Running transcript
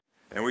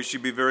And we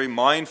should be very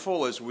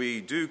mindful as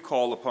we do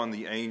call upon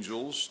the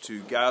angels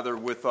to gather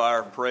with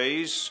our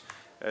praise,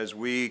 as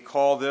we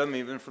call them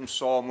even from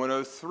Psalm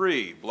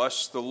 103.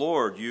 Bless the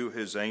Lord, you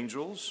his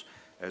angels,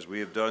 as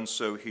we have done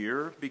so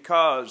here,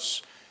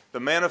 because the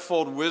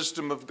manifold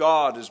wisdom of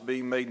God is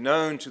being made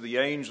known to the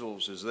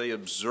angels as they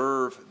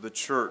observe the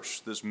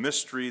church, this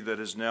mystery that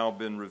has now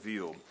been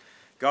revealed.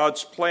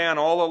 God's plan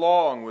all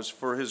along was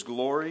for his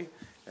glory,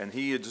 and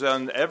he had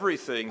done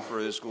everything for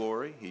his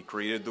glory. He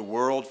created the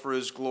world for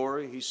his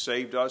glory. He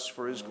saved us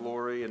for his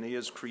glory. And he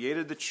has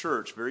created the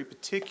church, very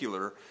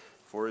particular,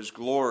 for his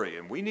glory.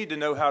 And we need to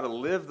know how to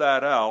live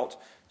that out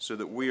so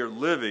that we are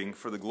living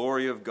for the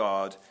glory of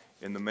God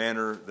in the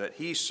manner that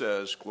he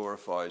says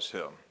glorifies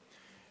him.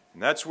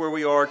 And that's where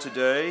we are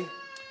today.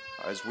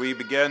 As we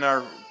begin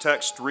our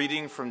text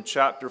reading from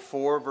chapter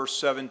 4, verse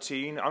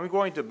 17, I'm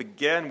going to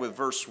begin with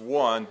verse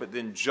 1, but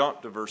then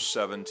jump to verse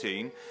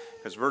 17.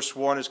 Because verse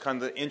 1 is kind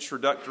of the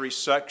introductory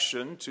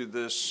section to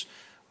this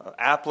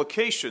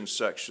application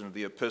section of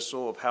the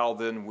epistle of how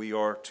then we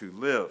are to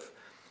live.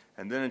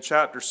 And then in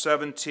chapter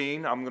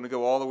 17, I'm going to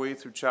go all the way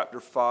through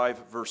chapter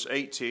 5, verse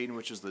 18,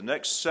 which is the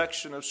next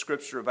section of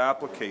Scripture of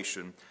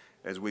application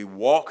as we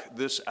walk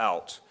this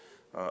out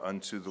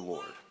unto the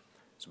Lord.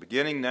 So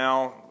beginning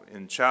now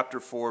in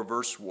chapter 4,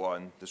 verse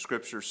 1, the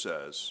Scripture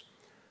says,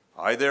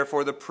 I,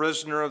 therefore, the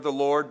prisoner of the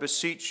Lord,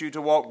 beseech you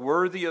to walk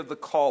worthy of the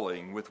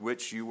calling with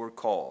which you were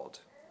called.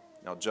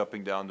 Now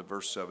jumping down to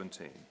verse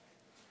 17.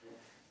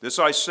 This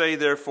I say,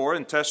 therefore,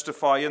 and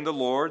testify in the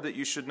Lord, that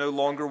you should no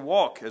longer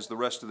walk as the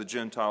rest of the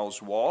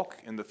Gentiles walk,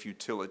 in the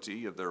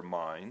futility of their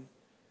mind,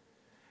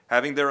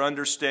 having their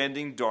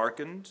understanding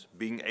darkened,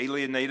 being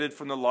alienated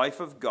from the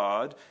life of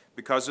God,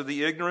 because of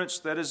the ignorance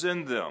that is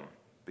in them,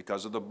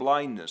 because of the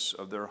blindness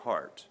of their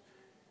heart,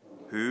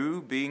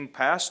 who, being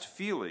past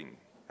feeling,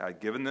 had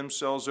given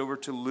themselves over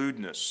to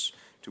lewdness,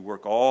 to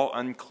work all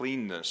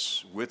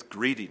uncleanness with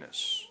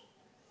greediness.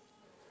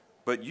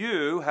 But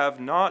you have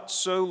not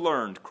so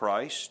learned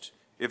Christ,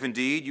 if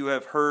indeed you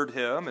have heard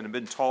him and have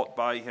been taught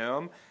by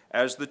him,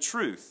 as the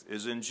truth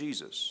is in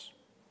Jesus,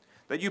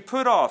 that you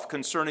put off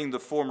concerning the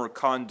former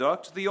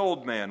conduct the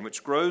old man,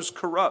 which grows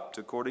corrupt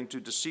according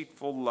to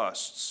deceitful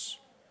lusts,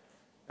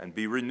 and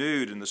be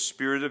renewed in the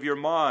spirit of your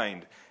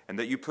mind, and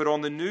that you put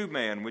on the new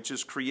man, which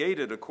is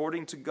created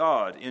according to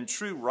God in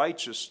true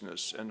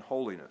righteousness and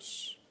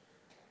holiness.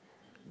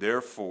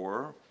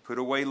 Therefore, put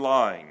away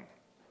lying.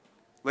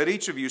 Let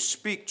each of you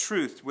speak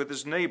truth with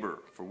his neighbor,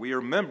 for we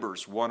are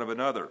members one of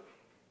another.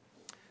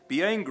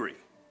 Be angry,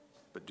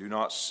 but do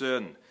not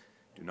sin.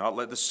 Do not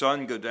let the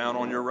sun go down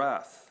on your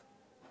wrath,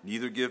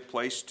 neither give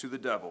place to the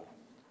devil.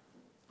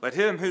 Let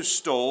him who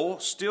stole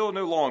steal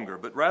no longer,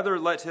 but rather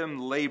let him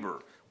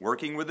labor,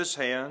 working with his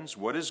hands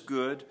what is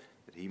good,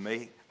 that he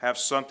may have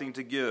something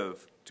to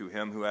give to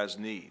him who has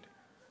need.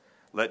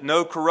 Let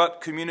no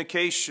corrupt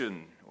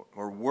communication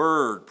or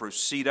word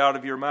proceed out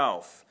of your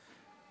mouth,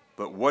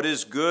 but what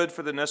is good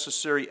for the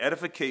necessary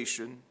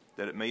edification,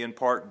 that it may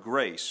impart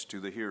grace to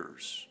the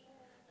hearers.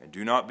 And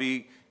do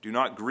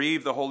not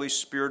grieve the Holy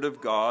Spirit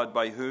of God,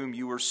 by whom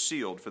you were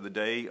sealed for the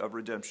day of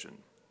redemption.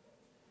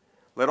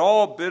 Let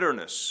all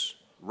bitterness,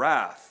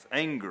 wrath,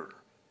 anger,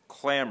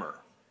 clamor,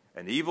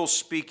 and evil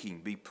speaking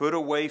be put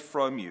away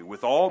from you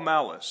with all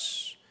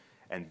malice,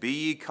 and be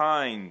ye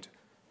kind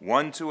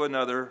one to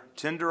another,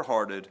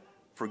 tender-hearted,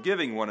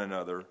 forgiving one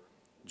another,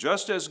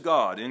 just as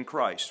God in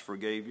Christ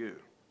forgave you.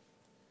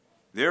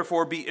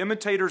 Therefore be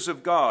imitators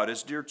of God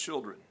as dear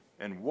children,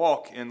 and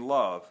walk in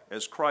love,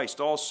 as Christ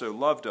also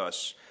loved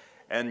us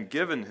and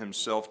given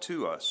himself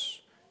to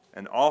us,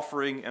 an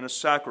offering and a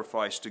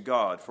sacrifice to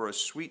God for a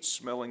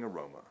sweet-smelling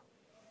aroma.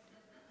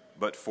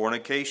 But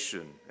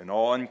fornication and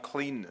all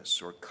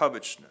uncleanness or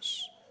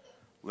covetousness,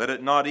 let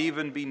it not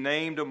even be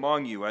named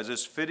among you as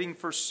is fitting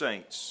for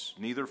saints,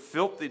 neither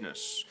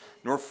filthiness,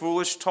 nor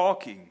foolish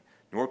talking,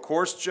 nor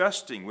coarse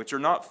jesting, which are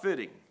not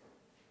fitting,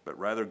 but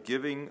rather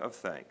giving of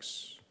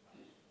thanks.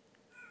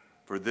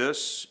 For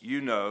this you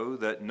know,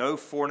 that no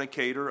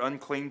fornicator,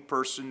 unclean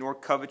person, nor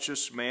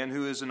covetous man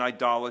who is an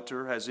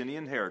idolater has any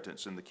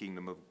inheritance in the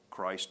kingdom of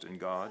Christ and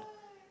God.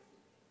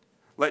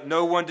 Let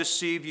no one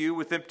deceive you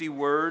with empty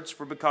words,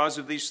 for because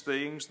of these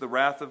things the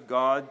wrath of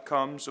God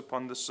comes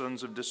upon the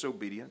sons of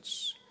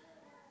disobedience.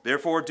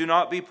 Therefore do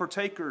not be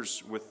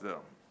partakers with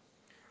them.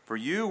 For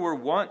you were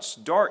once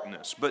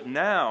darkness, but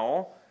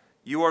now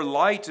you are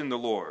light in the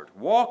Lord.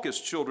 Walk as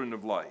children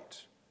of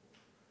light.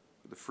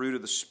 For the fruit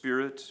of the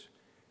Spirit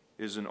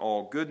is in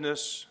all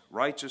goodness,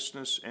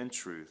 righteousness, and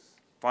truth,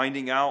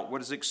 finding out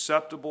what is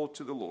acceptable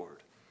to the Lord.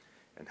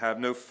 And have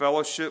no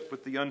fellowship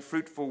with the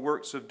unfruitful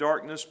works of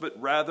darkness, but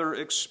rather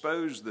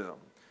expose them.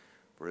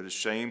 For it is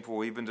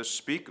shameful even to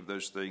speak of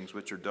those things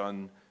which are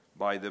done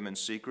by them in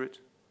secret.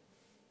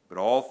 But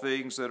all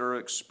things that are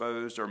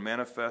exposed are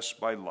manifest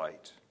by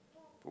light.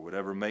 For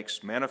whatever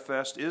makes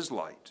manifest is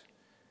light.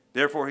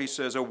 Therefore he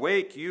says,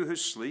 Awake, you who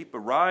sleep,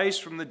 arise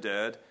from the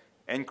dead,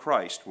 and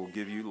Christ will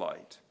give you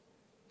light.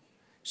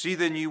 See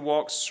then you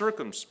walk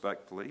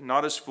circumspectly,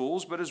 not as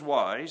fools, but as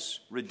wise,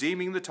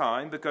 redeeming the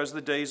time, because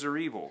the days are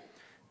evil.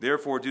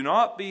 Therefore, do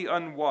not be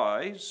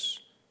unwise,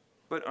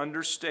 but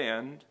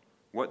understand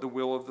what the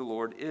will of the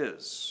Lord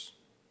is.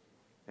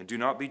 And do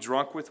not be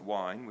drunk with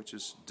wine, which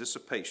is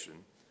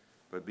dissipation,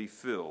 but be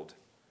filled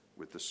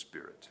with the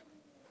Spirit.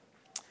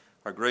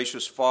 Our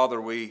gracious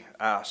Father, we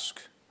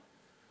ask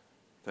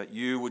that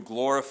you would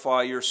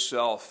glorify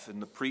yourself in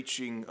the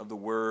preaching of the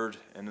word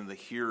and in the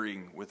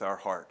hearing with our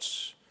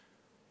hearts.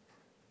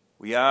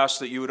 We ask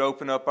that you would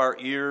open up our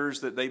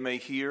ears that they may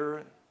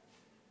hear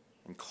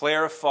and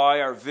clarify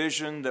our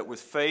vision that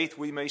with faith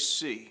we may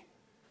see,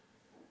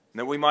 and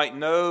that we might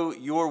know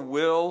your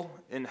will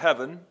in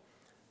heaven,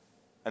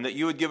 and that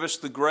you would give us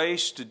the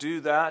grace to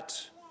do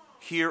that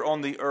here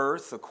on the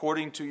earth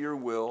according to your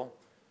will,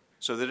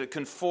 so that it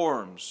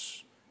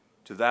conforms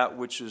to that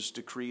which is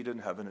decreed in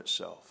heaven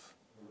itself.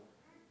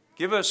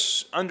 Give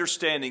us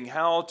understanding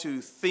how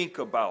to think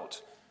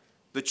about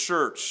the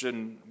church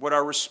and what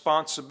our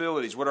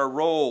responsibilities, what our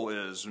role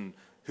is, and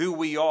who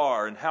we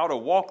are, and how to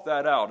walk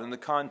that out in the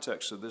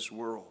context of this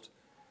world.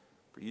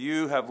 For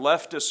you have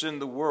left us in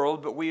the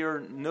world, but we are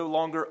no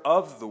longer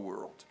of the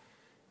world.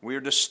 We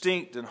are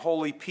distinct and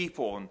holy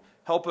people, and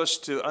help us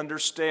to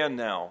understand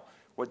now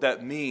what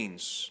that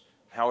means,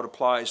 how it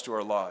applies to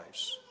our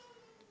lives.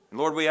 And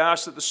Lord, we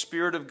ask that the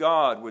Spirit of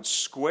God would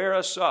square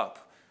us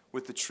up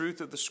with the truth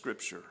of the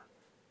Scripture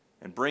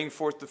and bring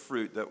forth the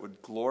fruit that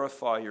would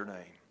glorify your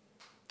name,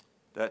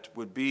 that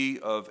would be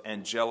of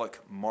angelic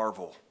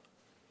marvel,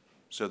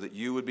 so that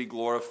you would be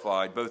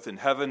glorified both in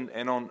heaven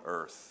and on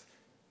earth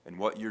in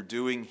what you're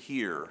doing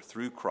here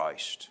through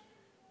Christ.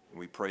 And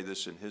we pray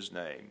this in his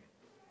name.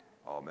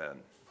 Amen.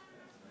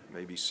 You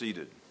may be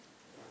seated.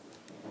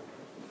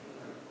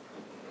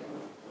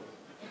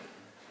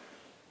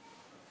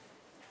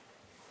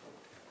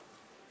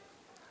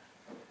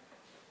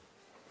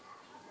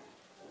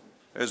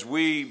 As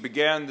we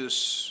began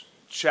this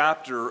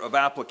chapter of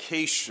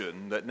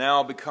application that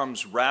now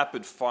becomes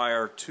rapid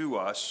fire to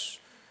us,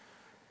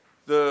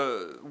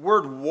 the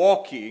word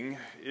walking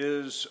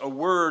is a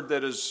word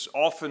that is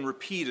often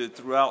repeated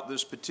throughout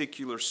this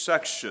particular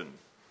section.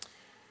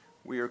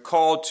 We are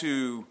called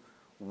to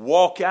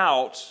walk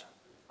out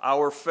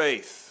our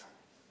faith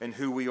in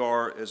who we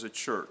are as a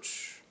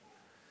church.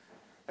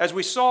 As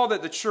we saw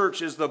that the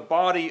church is the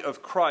body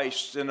of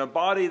Christ and a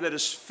body that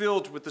is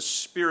filled with the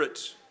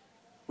Spirit,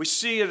 we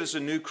see it as a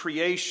new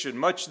creation,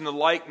 much in the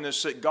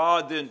likeness that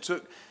God then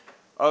took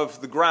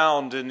of the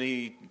ground, and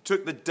he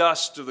took the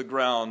dust of the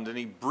ground and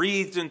he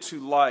breathed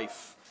into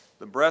life,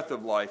 the breath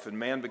of life, and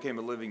man became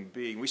a living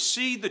being. We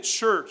see the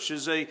church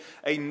as a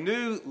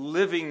new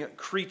living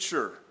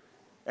creature.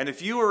 And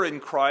if you are in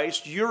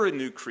Christ, you're a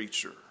new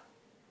creature.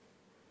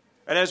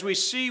 And as we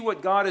see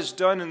what God has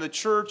done in the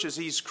church, as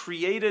he's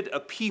created a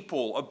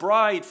people, a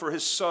bride for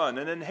his Son,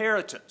 an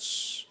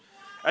inheritance,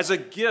 as a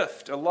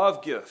gift, a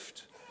love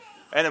gift.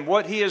 And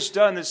what he has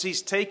done is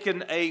he's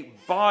taken a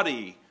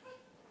body,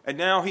 and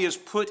now he has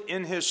put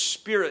in his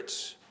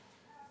Spirit.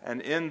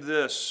 And in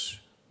this,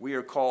 we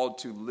are called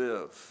to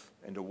live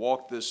and to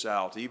walk this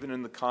out, even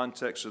in the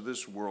context of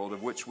this world,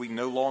 of which we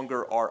no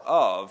longer are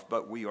of,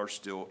 but we are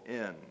still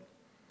in.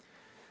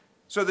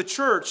 So the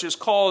church is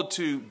called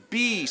to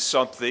be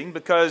something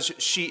because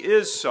she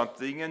is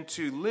something, and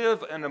to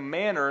live in a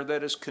manner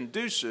that is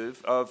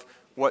conducive of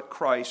what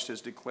Christ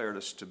has declared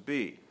us to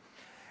be.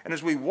 And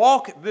as we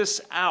walk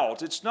this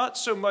out, it's not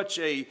so much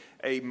a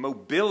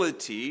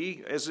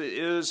mobility as it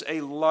is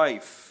a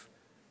life.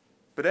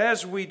 But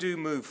as we do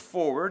move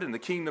forward and the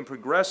kingdom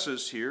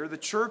progresses here, the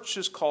church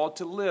is called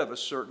to live a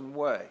certain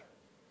way.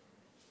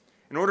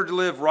 In order to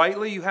live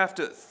rightly, you have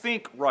to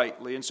think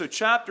rightly. And so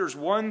chapters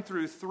 1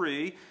 through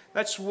 3,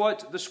 that's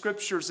what the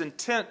Scripture's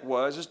intent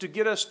was, is to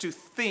get us to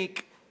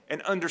think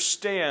and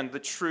understand the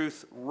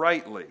truth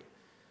rightly.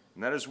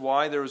 And that is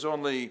why there is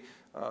only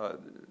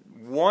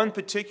one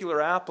particular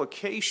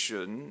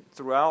application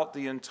throughout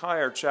the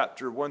entire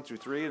chapter 1 through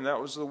 3, and that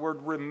was the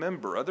word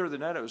remember. Other than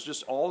that, it was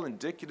just all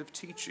indicative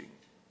teaching.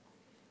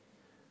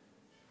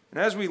 And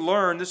as we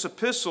learn, this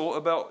epistle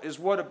is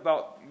what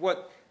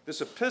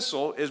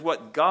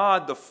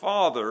God the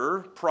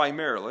Father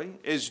primarily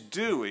is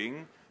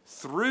doing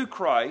through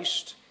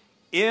Christ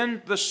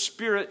in the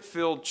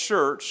Spirit-filled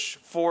church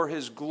for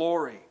his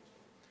glory.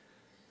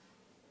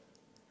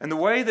 And the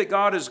way that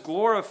God is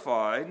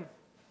glorified,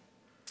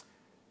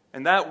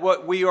 and that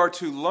what we are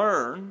to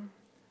learn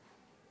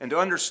and to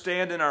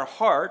understand in our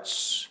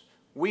hearts,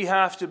 we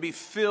have to be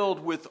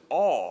filled with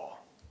awe.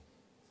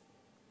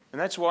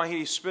 And that's why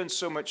he spends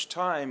so much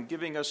time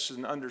giving us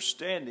an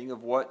understanding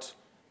of what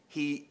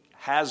he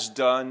has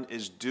done,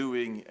 is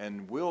doing,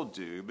 and will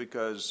do,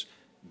 because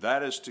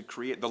that is to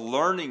create the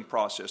learning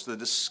process. The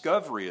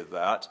discovery of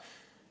that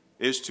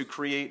is to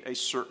create a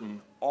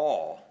certain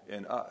awe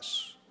in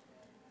us.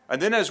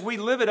 And then as we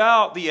live it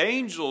out, the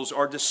angels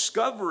are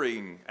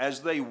discovering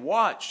as they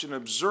watch and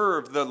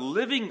observe the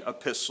living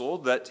epistle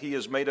that he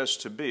has made us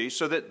to be,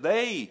 so that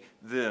they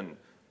then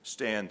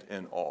stand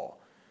in awe.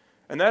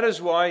 And that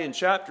is why in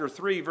chapter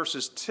 3,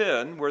 verses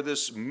 10, where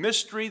this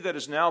mystery that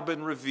has now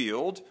been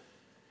revealed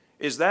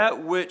is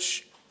that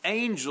which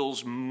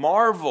angels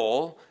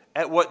marvel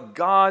at what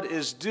God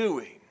is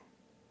doing.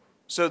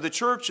 So the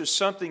church is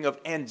something of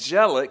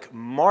angelic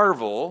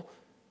marvel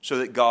so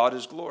that God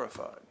is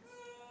glorified.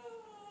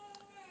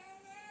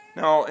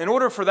 Now, in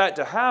order for that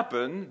to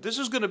happen, this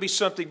is going to be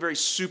something very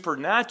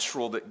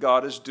supernatural that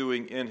God is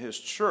doing in His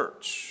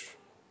church.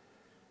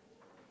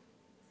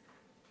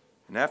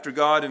 And after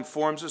God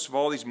informs us of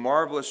all these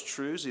marvelous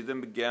truths, He then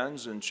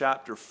begins in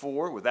chapter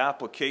 4 with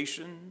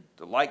application,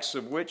 the likes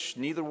of which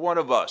neither one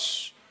of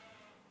us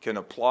can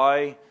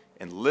apply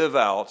and live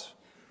out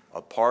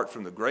apart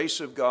from the grace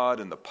of God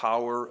and the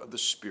power of the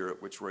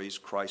Spirit which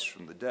raised Christ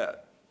from the dead.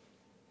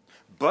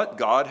 But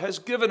God has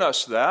given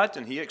us that,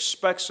 and He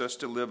expects us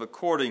to live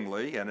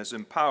accordingly and has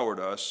empowered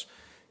us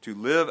to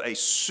live a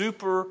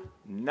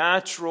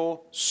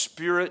supernatural,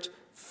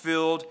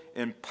 Spirit-filled,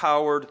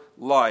 empowered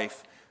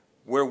life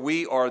where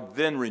we are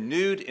then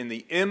renewed in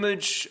the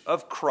image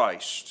of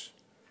Christ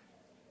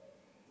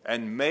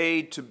and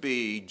made to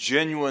be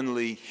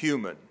genuinely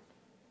human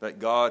that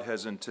God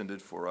has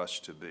intended for us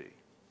to be.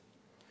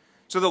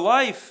 So the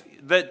life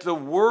that the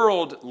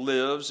world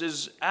lives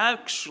is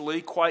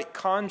actually quite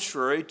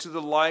contrary to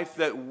the life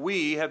that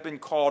we have been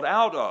called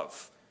out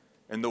of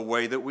and the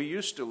way that we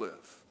used to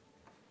live.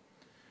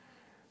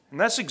 And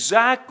that's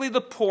exactly the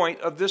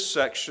point of this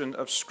section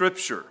of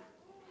Scripture.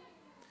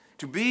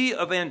 To be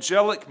of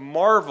angelic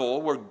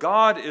marvel where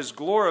God is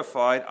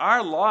glorified,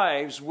 our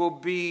lives will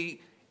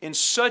be in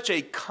such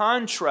a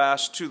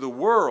contrast to the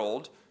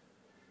world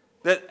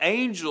that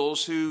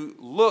angels who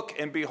look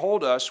and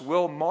behold us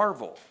will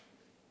marvel.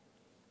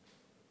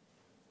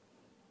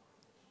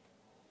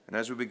 And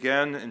as we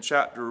began in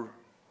chapter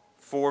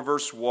 4,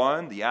 verse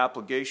 1, the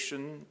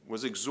application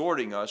was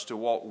exhorting us to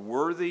walk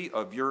worthy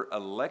of your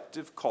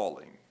elective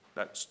calling.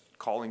 That's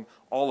calling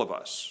all of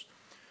us.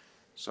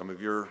 Some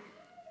of your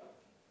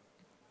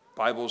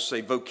Bibles say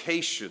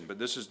vocation, but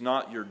this is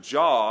not your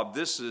job.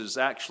 This is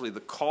actually the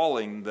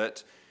calling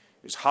that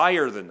is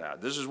higher than that.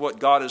 This is what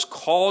God has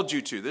called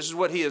you to. This is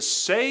what He has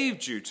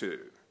saved you to.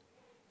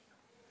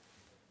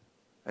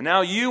 And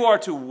now you are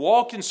to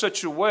walk in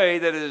such a way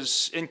that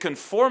is in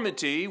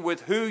conformity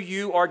with who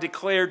you are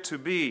declared to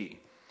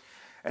be.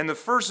 And the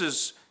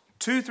verses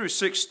 2 through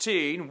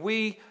 16,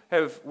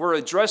 we're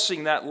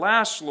addressing that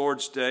last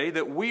Lord's Day,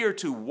 that we are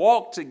to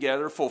walk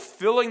together,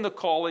 fulfilling the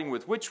calling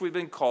with which we've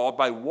been called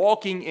by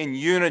walking in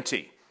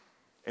unity,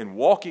 and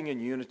walking in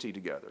unity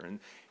together. And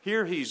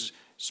here he's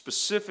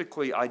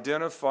specifically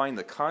identifying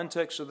the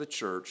context of the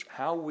church,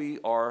 how we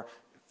are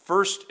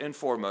first and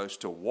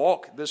foremost to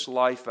walk this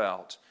life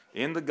out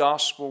in the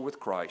gospel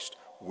with Christ,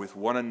 with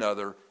one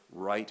another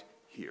right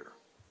here.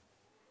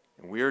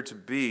 And we are to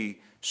be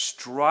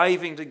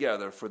striving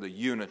together for the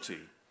unity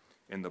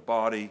in the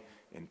body,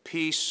 in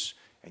peace,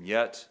 and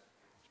yet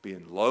be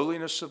in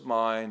lowliness of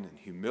mind and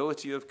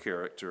humility of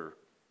character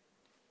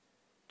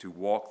to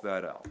walk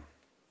that out.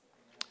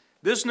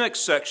 This next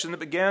section that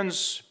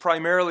begins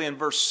primarily in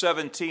verse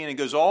 17 and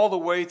goes all the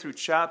way through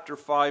chapter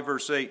 5,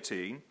 verse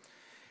 18,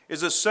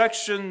 is a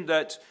section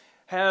that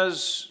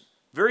has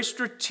very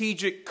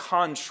strategic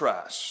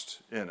contrast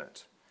in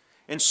it,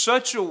 in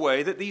such a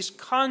way that these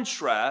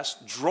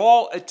contrasts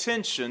draw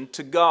attention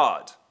to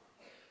God.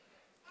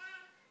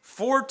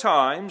 4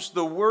 times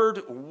the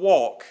word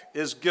walk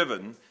is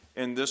given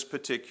in this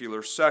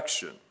particular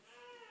section.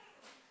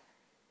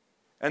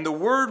 And the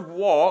word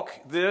walk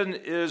then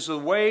is the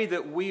way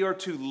that we are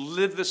to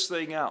live this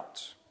thing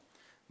out.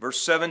 Verse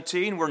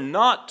 17, we're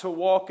not to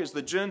walk as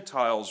the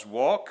Gentiles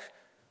walk,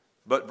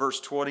 but verse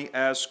 20,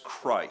 as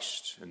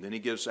Christ. And then he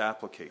gives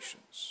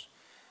applications.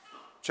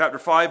 Chapter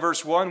 5,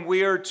 verse 1,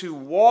 we are to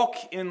walk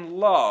in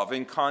love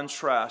in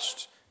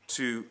contrast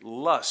to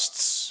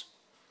lusts.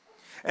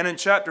 And in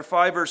chapter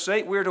 5, verse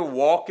 8, we are to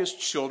walk as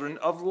children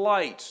of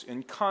light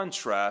in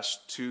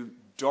contrast to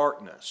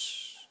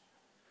darkness.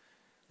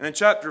 And in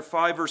chapter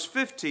 5, verse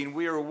 15,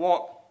 we are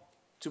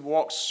to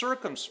walk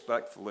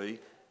circumspectly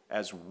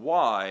as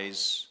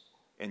wise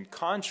in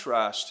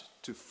contrast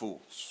to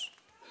fools.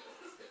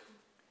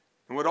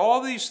 And what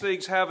all these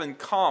things have in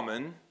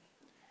common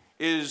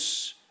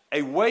is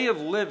a way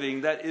of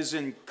living that is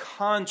in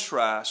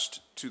contrast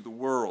to the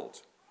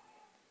world.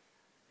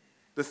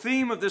 The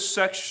theme of this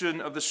section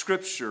of the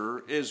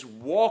Scripture is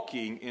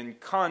walking in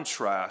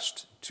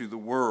contrast to the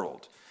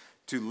world.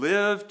 To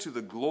live to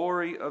the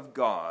glory of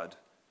God,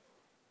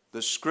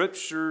 the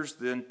Scriptures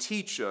then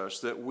teach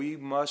us that we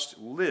must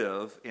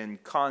live in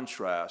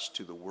contrast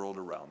to the world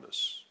around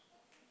us.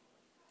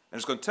 And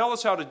it's going to tell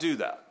us how to do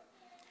that.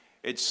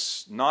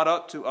 It's not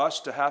up to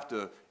us to have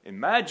to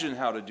imagine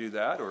how to do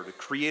that or to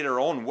create our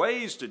own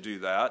ways to do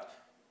that.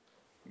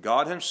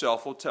 God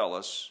Himself will tell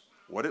us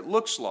what it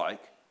looks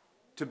like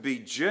to be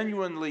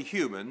genuinely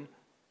human,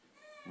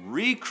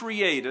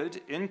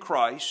 recreated in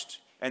Christ,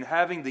 and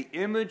having the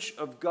image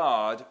of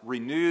God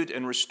renewed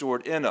and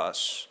restored in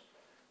us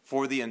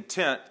for the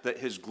intent that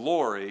His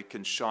glory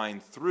can shine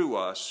through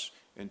us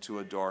into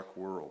a dark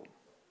world.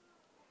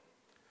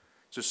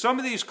 So some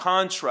of these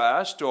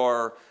contrasts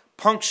are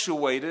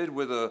punctuated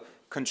with a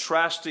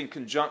contrasting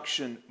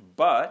conjunction,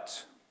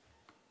 but,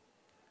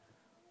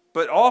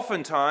 But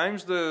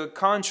oftentimes the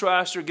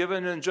contrasts are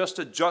given in just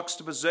a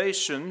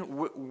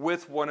juxtaposition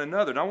with one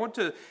another. And I want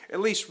to at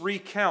least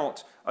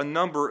recount a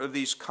number of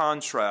these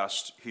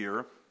contrasts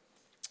here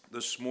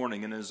this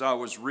morning. And as I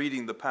was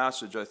reading the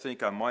passage, I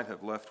think I might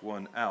have left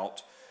one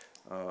out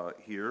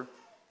here,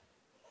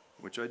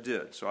 which I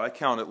did. So I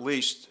count at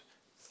least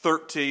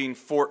 13,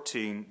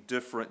 14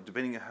 different,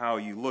 depending on how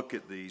you look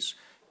at these,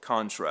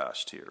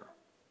 contrasts here.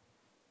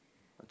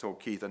 I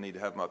told Keith I need to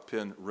have my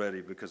pen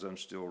ready because I'm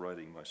still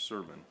writing my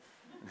sermon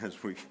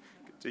as we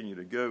continue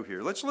to go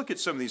here. Let's look at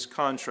some of these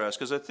contrasts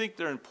because I think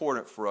they're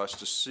important for us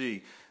to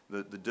see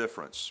the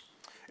difference.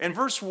 In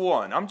verse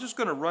 1, I'm just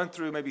going to run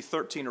through maybe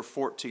 13 or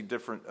 14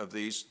 different of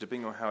these,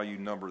 depending on how you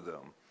number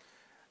them.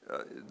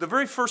 The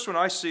very first one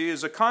I see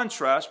is a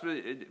contrast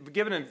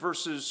given in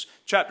verses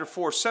chapter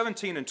 4,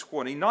 17 and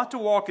 20, not to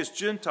walk as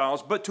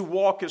Gentiles, but to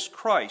walk as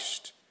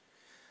Christ.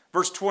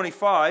 Verse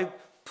 25,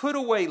 put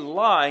away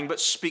lying, but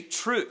speak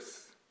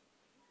truth.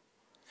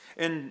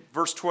 In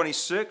verse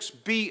 26,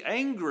 be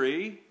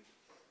angry,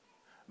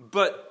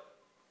 but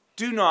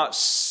do not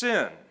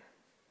sin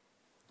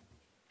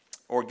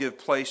or give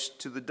place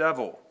to the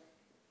devil.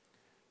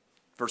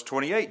 Verse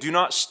 28, do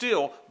not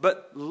steal,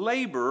 but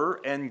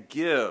labor and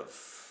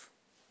give.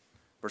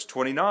 Verse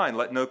 29,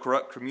 let no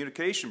corrupt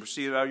communication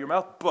proceed out of your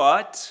mouth,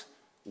 but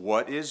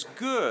what is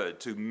good,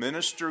 to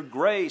minister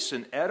grace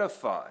and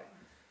edify.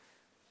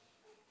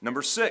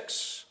 Number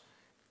 6,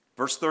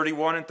 verse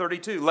 31 and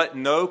 32, let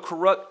no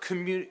corrupt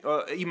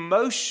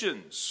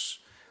emotions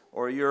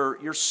or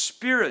your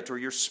spirit or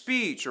your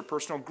speech or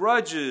personal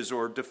grudges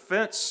or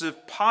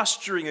defensive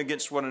posturing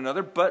against one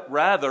another, but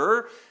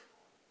rather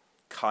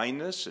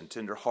kindness and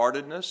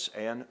tenderheartedness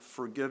and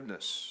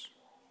forgiveness.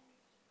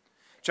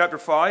 Chapter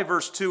 5,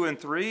 verse 2 and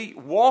 3,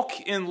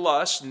 walk in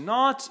love and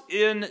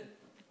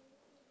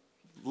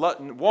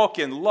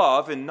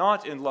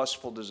not in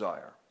lustful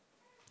desire.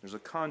 There's a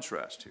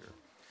contrast here.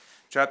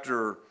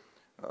 Chapter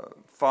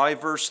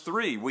 5, verse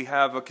 3, we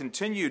have a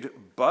continued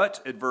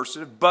but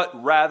adversative,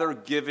 but rather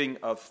giving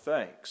of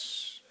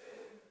thanks.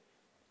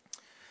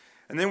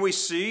 And then we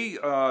see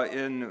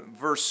in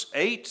verse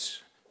 8,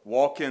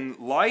 walk in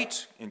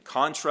light in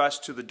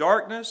contrast to the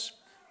darkness.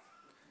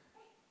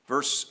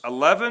 Verse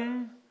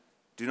 11,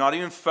 do not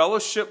even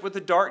fellowship with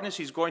the darkness.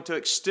 He's going to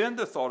extend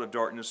the thought of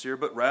darkness here,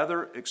 but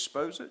rather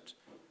expose it.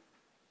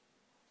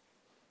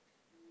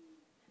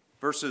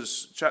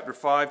 Verses chapter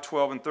 5,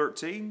 12, and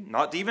 13,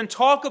 not to even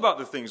talk about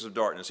the things of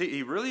darkness.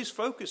 He really is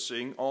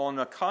focusing on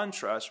a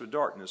contrast with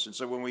darkness. And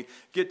so when we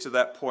get to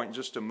that point in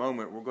just a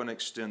moment, we're going to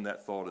extend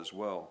that thought as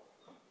well.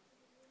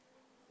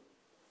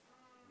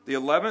 The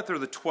 11th or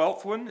the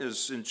 12th one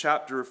is in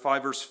chapter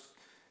 5, verse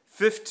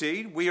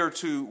 15. We are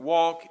to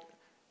walk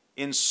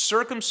in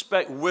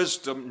circumspect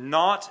wisdom,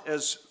 not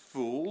as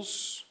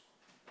fools.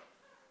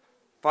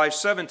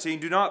 5:17,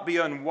 do not be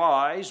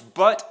unwise,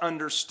 but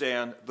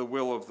understand the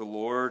will of the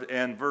Lord.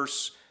 And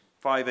verse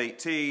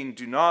 5:18,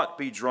 do not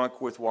be drunk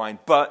with wine,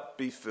 but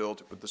be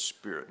filled with the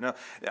Spirit. Now,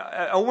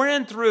 I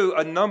ran through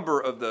a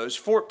number of those,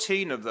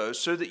 14 of those,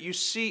 so that you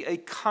see a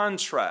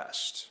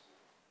contrast.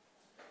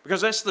 Because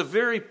that's the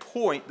very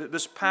point that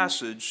this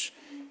passage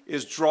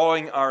is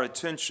drawing our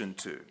attention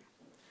to.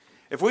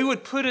 If we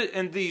would put it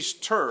in these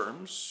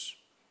terms,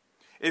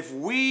 if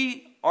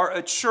we are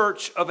a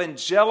church of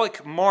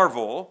angelic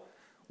marvel,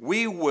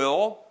 we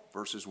will,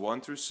 verses 1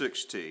 through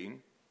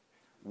 16,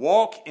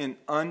 walk in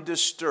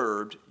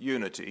undisturbed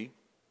unity.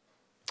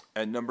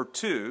 And number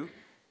 2,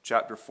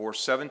 chapter 4,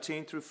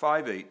 17 through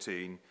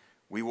 5:18,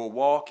 we will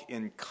walk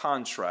in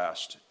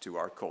contrast to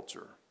our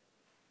culture.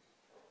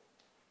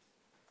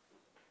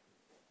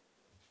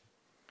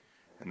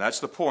 And that's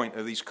the point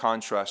of these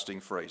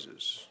contrasting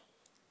phrases.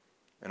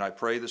 And I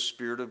pray the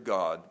Spirit of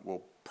God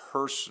will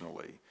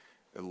personally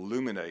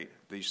illuminate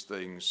these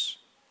things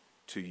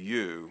to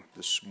you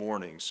this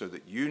morning so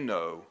that you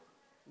know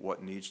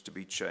what needs to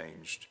be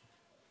changed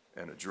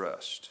and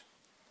addressed.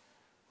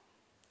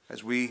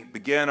 As we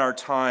begin our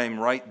time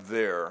right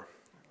there,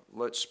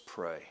 let's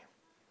pray.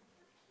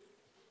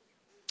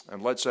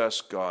 And let's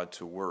ask God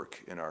to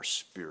work in our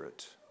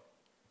spirit,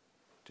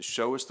 to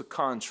show us the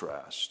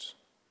contrast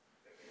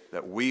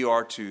that we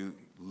are to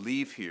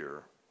leave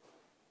here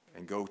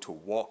and go to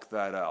walk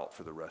that out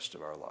for the rest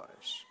of our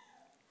lives.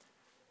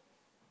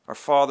 Our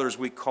Father, as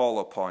we call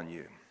upon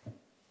you,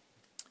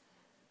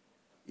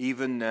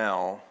 even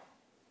now,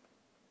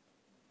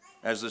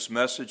 as this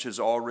message has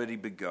already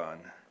begun,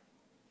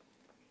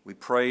 we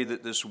pray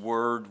that this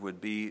word would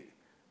be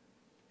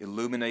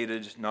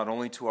illuminated not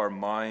only to our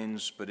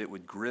minds, but it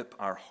would grip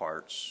our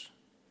hearts,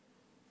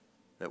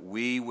 that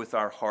we with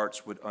our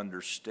hearts would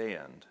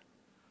understand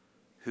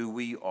who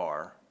we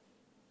are,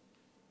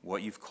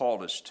 what you've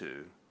called us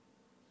to,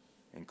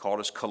 and called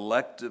us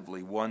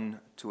collectively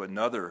one to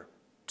another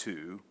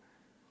to,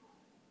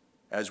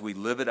 as we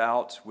live it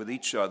out with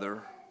each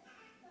other,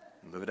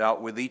 and live it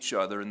out with each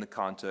other in the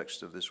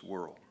context of this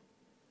world.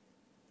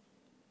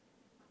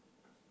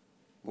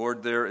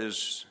 Lord, there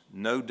is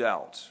no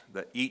doubt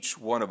that each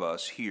one of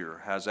us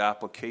here has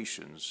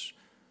applications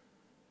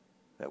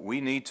that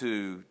we need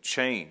to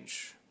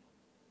change,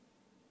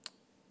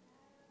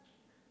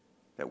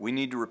 that we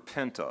need to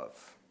repent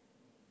of,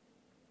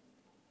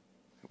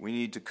 that we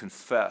need to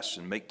confess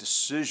and make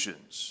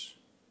decisions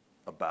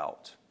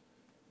about,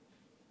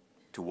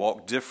 to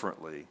walk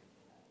differently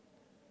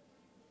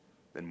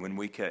than when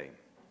we came.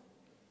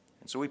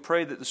 And so we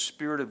pray that the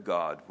Spirit of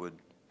God would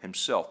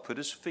himself put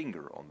his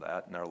finger on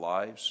that in our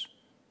lives,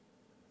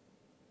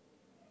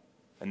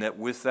 and that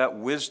with that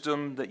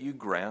wisdom that you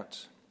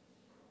grant,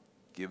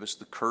 give us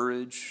the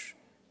courage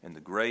and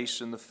the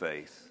grace and the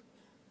faith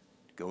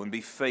to go and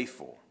be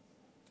faithful,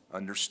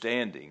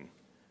 understanding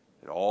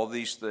that all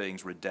these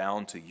things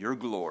redound to your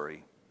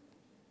glory,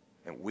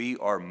 and we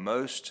are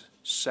most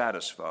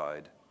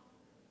satisfied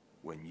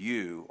when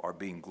you are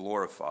being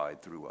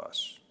glorified through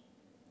us.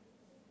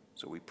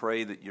 So we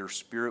pray that your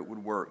Spirit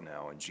would work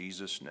now in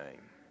Jesus'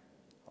 name.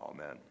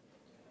 Amen.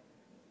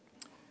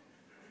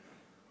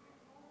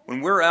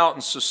 When we're out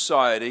in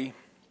society,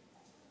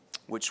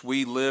 which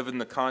we live in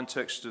the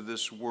context of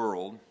this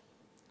world,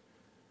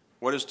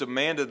 what is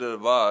demanded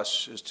of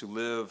us is to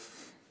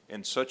live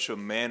in such a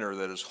manner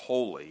that is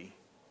holy,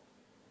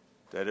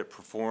 that it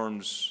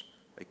performs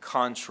a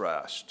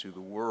contrast to the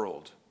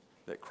world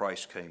that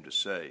Christ came to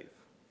save.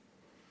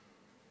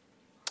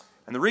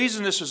 And the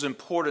reason this is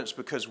important is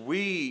because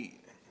we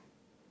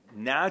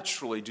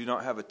naturally do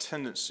not have a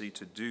tendency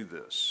to do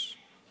this.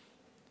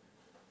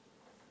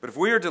 But if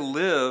we are to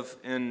live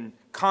in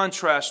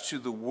contrast to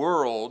the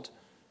world,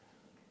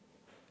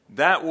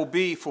 that will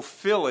be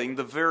fulfilling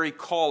the very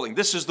calling.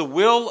 This is the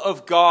will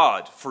of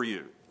God for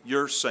you,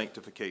 your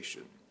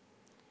sanctification.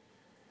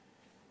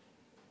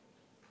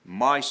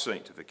 My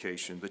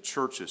sanctification, the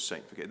church's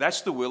sanctification.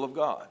 That's the will of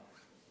God.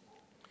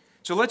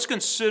 So let's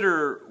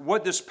consider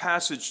what this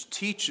passage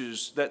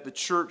teaches that the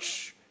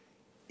church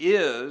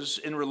is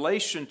in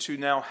relation to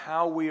now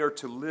how we are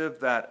to live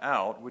that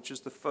out, which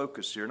is the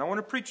focus here. And I want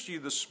to preach to you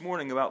this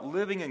morning about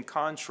living in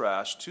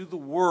contrast to the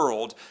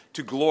world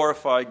to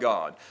glorify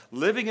God.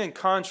 Living in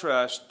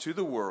contrast to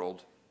the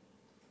world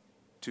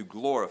to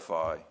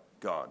glorify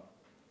God.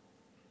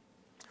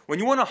 When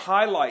you want to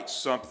highlight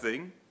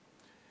something,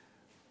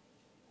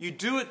 you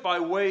do it by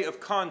way of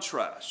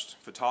contrast.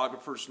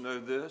 Photographers know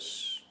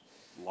this.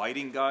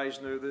 Lighting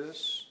guys know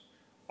this.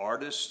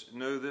 Artists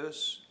know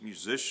this.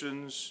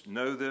 Musicians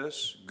know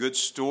this. Good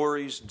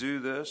stories do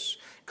this.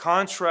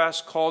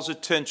 Contrast calls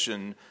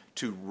attention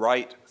to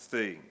right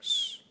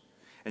things.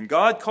 And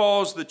God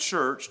calls the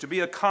church to be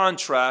a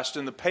contrast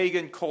in the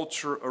pagan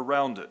culture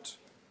around it.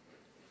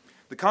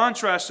 The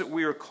contrast that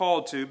we are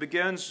called to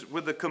begins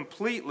with a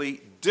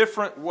completely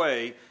different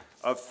way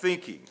of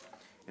thinking.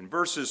 In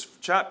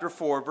chapter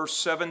 4, verse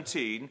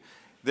 17,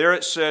 there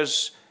it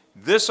says,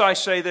 "This I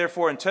say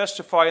therefore and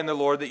testify in the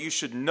Lord, that you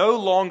should no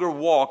longer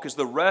walk as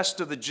the rest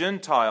of the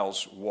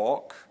Gentiles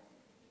walk,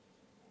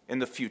 in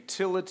the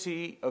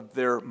futility of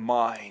their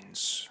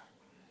minds,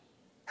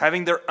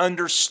 having their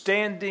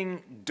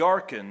understanding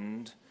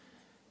darkened,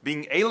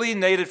 being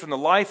alienated from the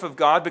life of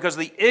God because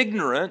of the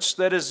ignorance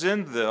that is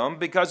in them,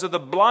 because of the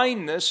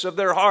blindness of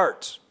their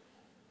heart,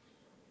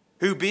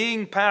 who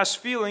being past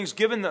feelings,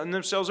 given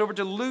themselves over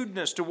to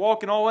lewdness, to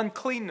walk in all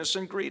uncleanness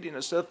and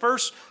greediness." The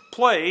first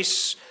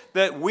place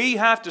that we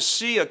have to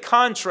see a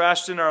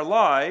contrast in our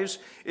lives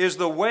is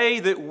the way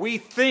that we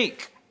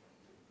think.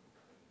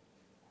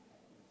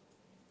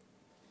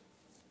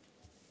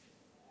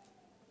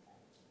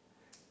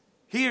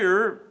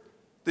 Here,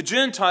 the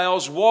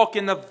Gentiles walk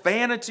in the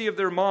vanity of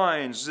their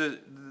minds,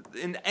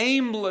 in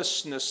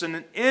aimlessness and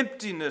an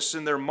emptiness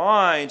in their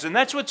minds. And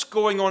that's what's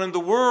going on in the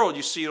world.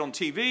 You see it on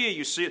TV,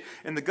 you see it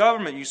in the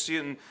government, you see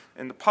it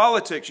in the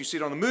politics, you see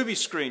it on the movie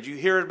screens, you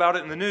hear about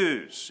it in the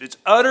news. It's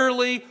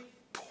utterly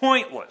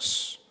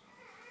pointless.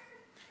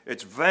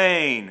 It's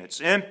vain, it's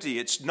empty,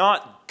 it's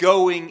not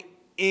going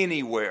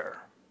anywhere.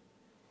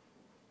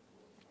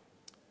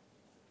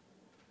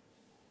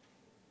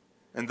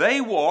 And they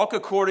walk,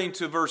 according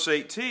to verse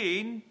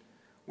 18,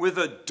 with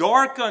a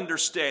dark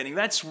understanding.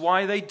 That's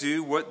why they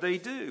do what they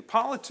do.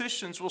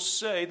 Politicians will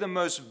say the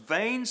most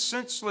vain,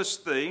 senseless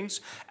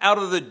things out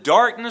of the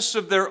darkness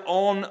of their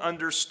own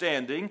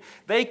understanding.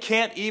 They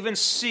can't even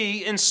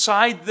see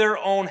inside their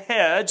own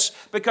heads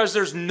because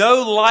there's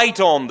no light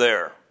on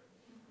there.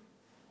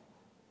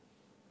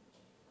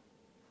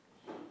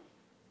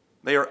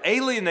 They are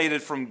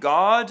alienated from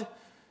God.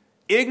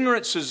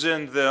 Ignorance is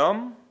in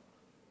them.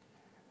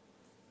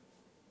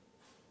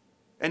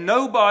 And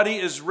nobody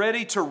is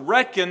ready to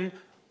reckon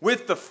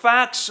with the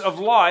facts of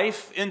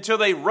life until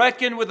they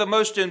reckon with the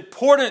most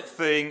important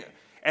thing,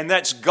 and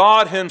that's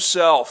God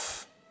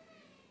Himself.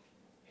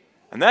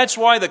 And that's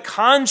why the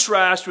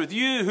contrast with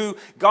you, who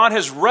God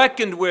has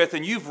reckoned with,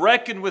 and you've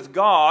reckoned with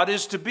God,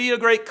 is to be a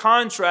great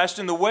contrast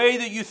in the way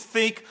that you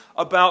think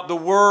about the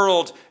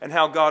world and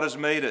how God has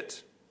made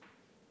it.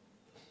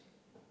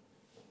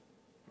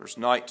 Verse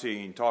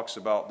 19 talks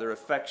about their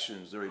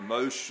affections, their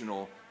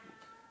emotional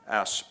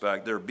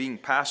aspect. They're being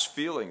past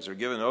feelings. They're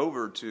given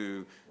over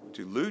to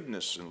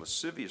lewdness and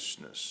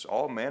lasciviousness,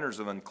 all manners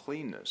of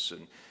uncleanness.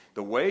 And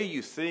the way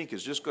you think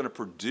is just going to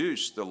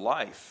produce the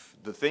life,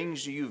 the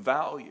things you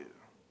value,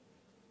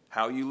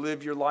 how you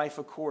live your life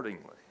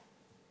accordingly.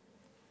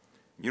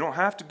 You don't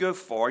have to go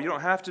far. You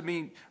don't have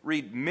to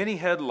read many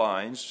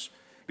headlines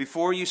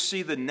before you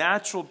see the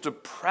natural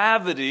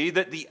depravity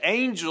that the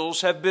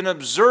angels have been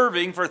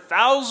observing for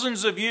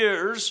thousands of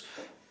years.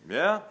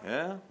 Yeah.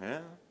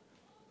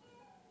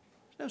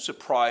 No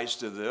surprise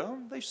to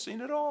them. They've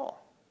seen it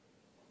all.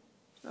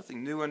 There's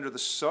nothing new under the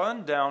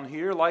sun down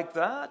here like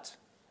that.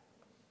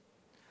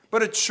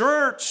 But a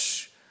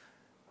church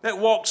that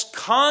walks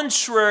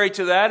contrary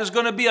to that is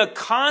going to be a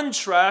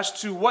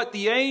contrast to what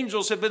the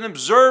angels have been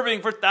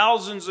observing for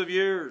thousands of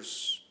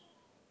years.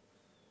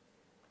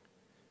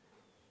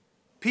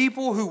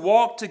 People who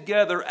walk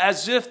together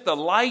as if the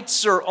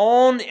lights are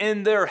on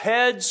in their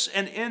heads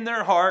and in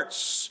their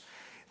hearts,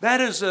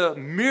 that is a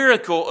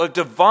miracle of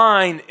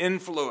divine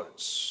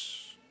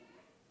influence.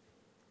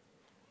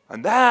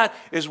 And that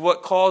is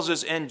what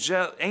causes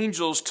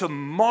angels to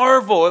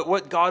marvel at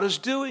what God is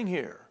doing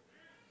here.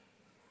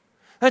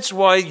 That's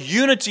why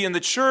unity in the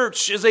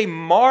church is a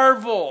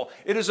marvel.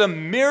 It is a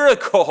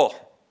miracle.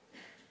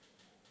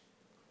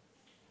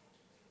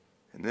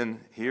 And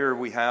then here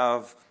we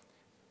have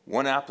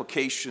one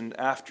application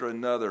after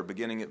another,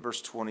 beginning at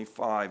verse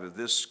 25, of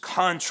this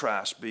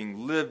contrast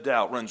being lived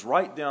out, runs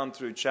right down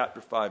through chapter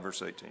 5,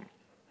 verse 18.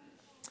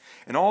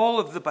 And all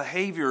of the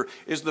behavior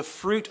is the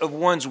fruit of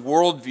one's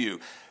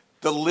worldview,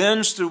 the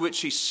lens through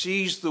which he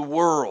sees the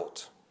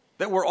world,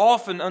 that we're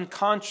often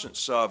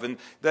unconscious of, and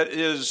that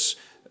is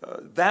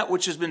that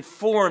which has been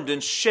formed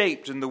and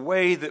shaped in the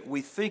way that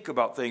we think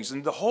about things.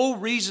 And the whole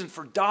reason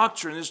for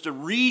doctrine is to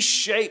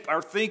reshape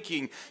our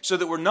thinking so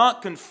that we're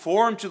not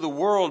conformed to the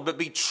world, but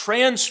be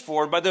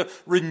transformed by the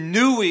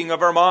renewing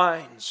of our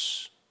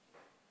minds,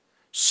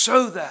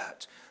 so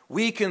that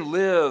we can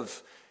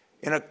live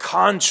in a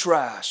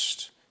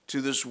contrast to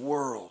this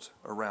world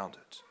around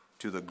it,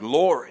 to the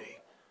glory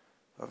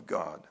of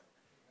God.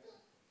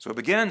 So it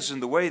begins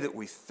in the way that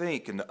we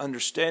think and the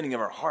understanding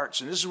of our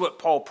hearts. And this is what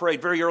Paul prayed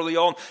very early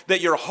on,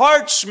 that your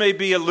hearts may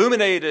be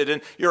illuminated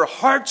and your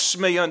hearts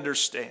may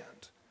understand.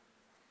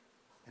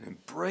 And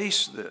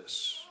embrace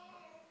this.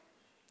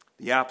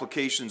 The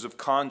applications of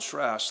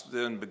contrast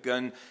then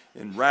begun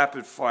in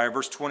rapid fire.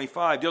 Verse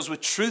 25 deals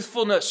with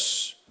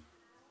truthfulness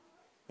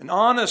and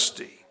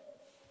honesty.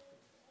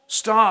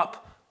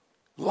 Stop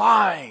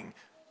lying.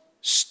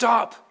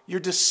 Stop your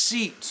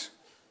deceit.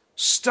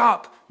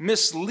 Stop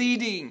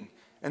misleading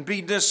and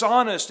be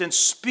dishonest, and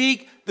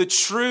speak the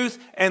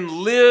truth and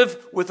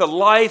live with a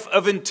life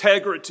of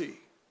integrity.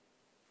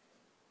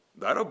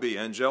 That'll be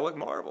angelic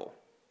marvel.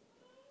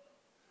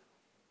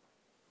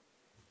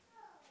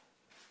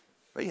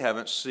 They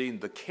haven't seen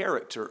the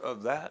character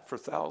of that for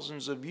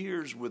thousands of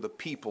years with the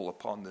people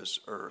upon this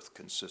earth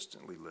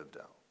consistently lived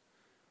out.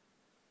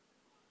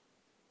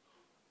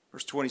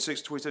 Verse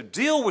 26, 27,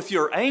 deal with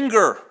your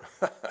anger.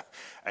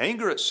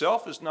 Anger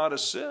itself is not a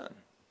sin.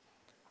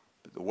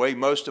 But the way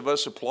most of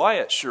us apply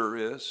it sure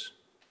is.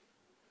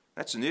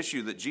 That's an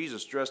issue that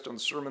Jesus addressed on the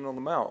Sermon on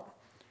the Mount.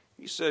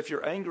 He said, if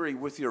you're angry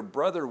with your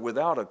brother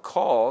without a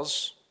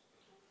cause,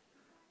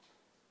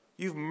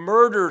 you've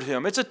murdered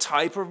him. It's a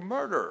type of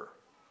murder.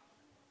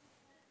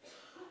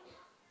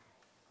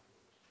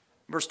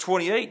 Verse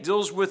 28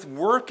 deals with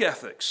work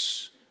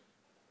ethics,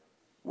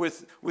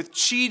 with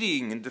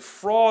cheating and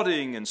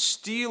defrauding and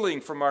stealing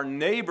from our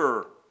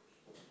neighbor.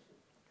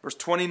 Verse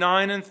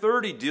 29 and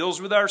 30 deals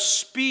with our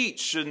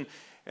speech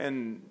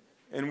and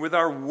with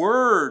our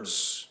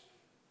words.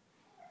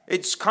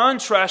 It's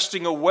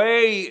contrasting a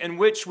way in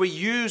which we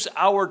use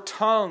our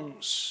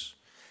tongues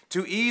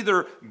to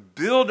either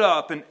build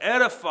up and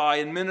edify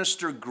and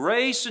minister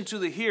grace into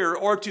the hearer,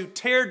 or to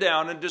tear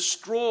down and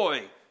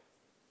destroy,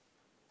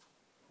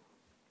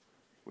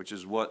 which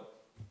is what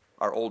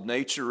our old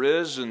nature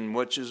is and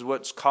which is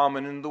what's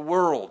common in the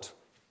world.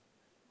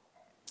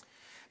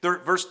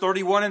 Verse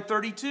 31 and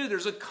 32,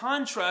 there's a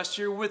contrast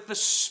here with the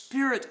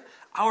Spirit,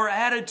 our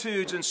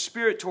attitudes and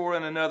spirit toward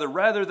one another,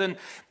 rather than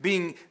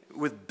being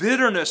with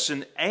bitterness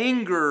and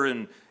anger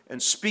and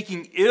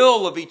speaking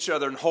ill of each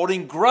other and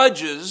holding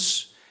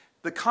grudges.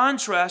 The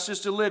contrast is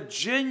to live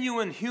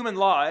genuine human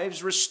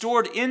lives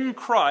restored in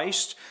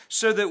Christ,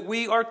 so that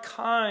we are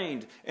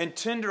kind and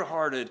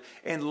tenderhearted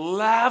and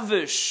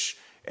lavish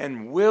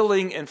and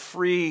willing and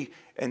free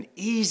and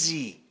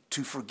easy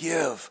to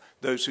forgive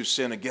those who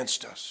sin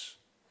against us.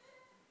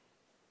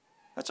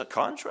 That's a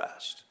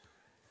contrast.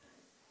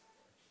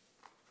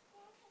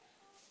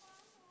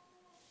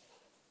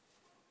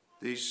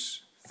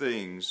 These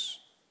things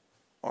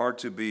are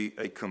to be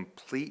a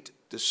complete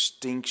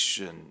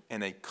distinction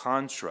and a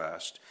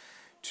contrast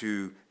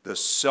to the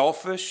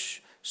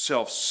selfish,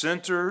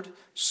 self-centered,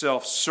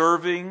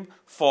 self-serving,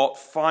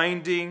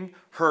 fault-finding,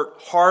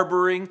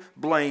 hurt-harboring,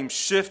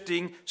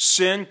 blame-shifting,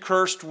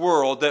 sin-cursed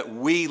world that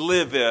we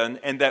live in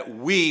and that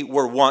we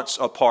were once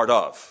a part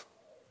of.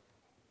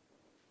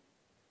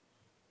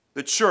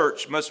 The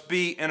church must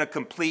be in a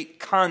complete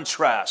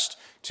contrast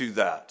to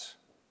that.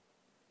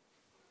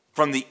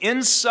 From the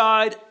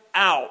inside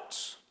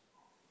out,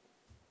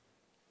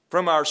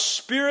 From our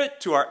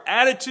spirit to our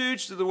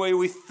attitudes to the way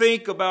we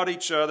think about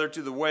each other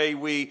to the way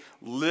we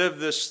live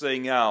this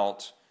thing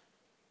out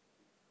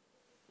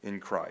in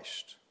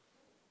Christ.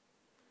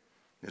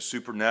 The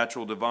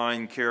supernatural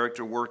divine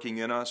character working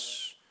in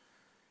us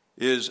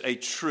is a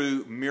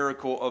true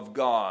miracle of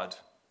God,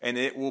 and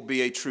it will be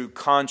a true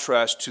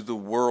contrast to the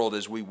world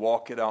as we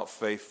walk it out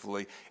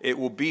faithfully. It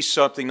will be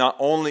something not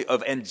only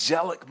of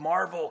angelic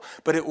marvel,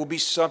 but it will be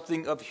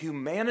something of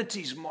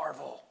humanity's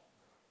marvel.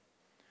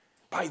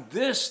 By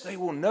this they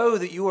will know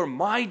that you are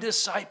my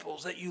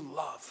disciples, that you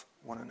love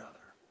one another.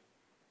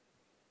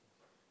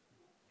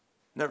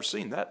 Never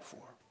seen that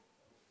before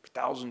for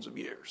thousands of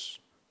years.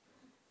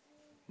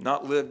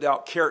 Not lived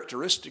out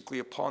characteristically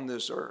upon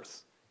this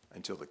earth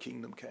until the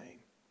kingdom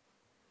came.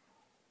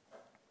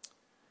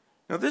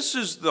 Now, this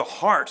is the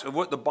heart of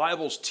what the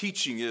Bible's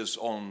teaching is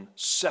on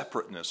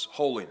separateness,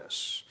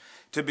 holiness.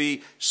 To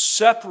be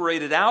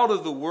separated out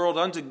of the world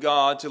unto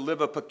God, to live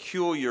a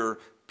peculiar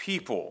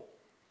people.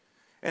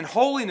 And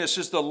holiness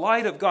is the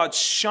light of God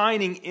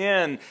shining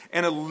in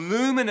and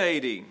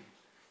illuminating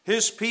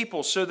His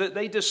people so that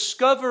they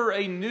discover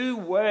a new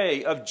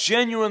way of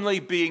genuinely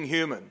being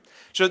human.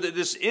 So that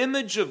this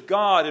image of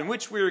God in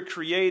which we are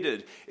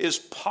created is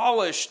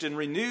polished and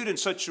renewed in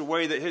such a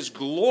way that His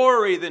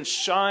glory then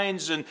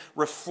shines and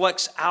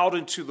reflects out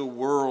into the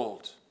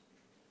world.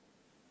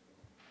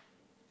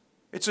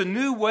 It's a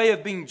new way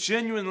of being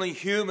genuinely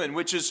human,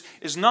 which is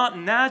not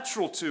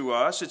natural to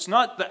us. It's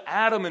not the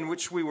Adam in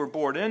which we were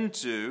born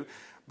into,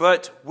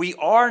 but we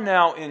are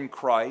now in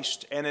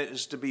Christ, and it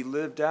is to be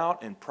lived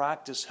out and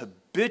practiced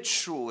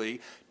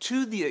habitually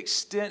to the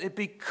extent it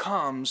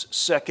becomes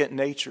second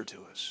nature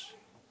to us.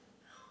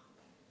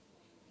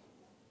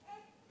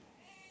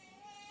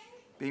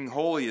 Being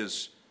holy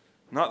is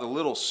not the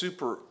little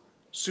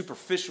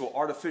superficial,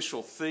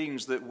 artificial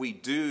things that we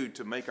do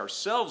to make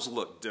ourselves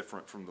look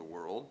different from the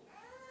world.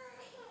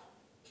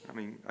 I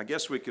mean, I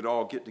guess we could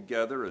all get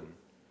together and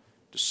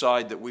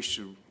decide that we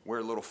should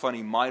wear little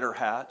funny mitre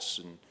hats,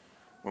 and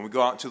when we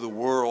go out into the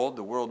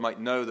world might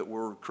know that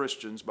we're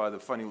Christians by the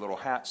funny little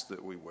hats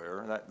that we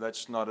wear.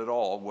 That's not at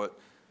all what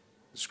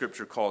the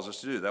Scripture calls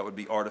us to do. That would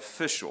be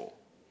artificial.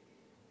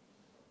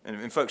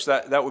 And folks,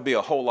 that would be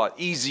a whole lot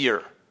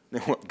easier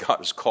than what God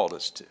has called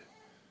us to.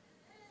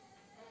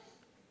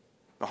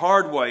 The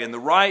hard way and the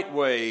right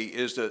way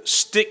is to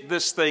stick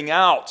this thing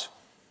out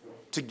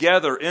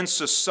together in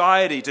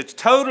society, to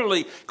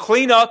totally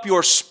clean up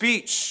your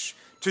speech,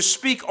 to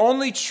speak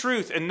only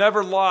truth and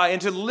never lie,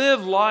 and to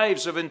live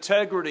lives of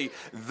integrity.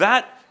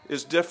 That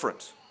is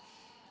different.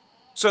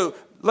 So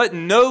let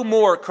no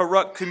more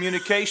corrupt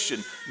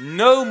communication,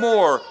 no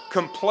more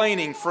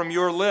complaining from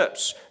your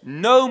lips,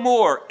 no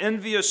more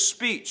envious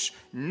speech,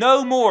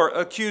 no more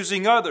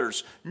accusing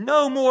others,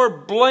 no more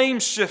blame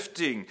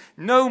shifting,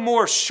 no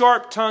more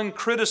sharp-tongued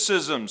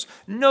criticisms,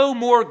 no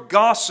more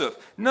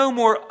gossip, no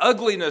more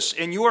ugliness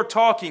in your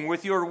talking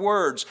with your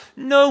words,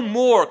 no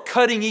more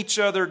cutting each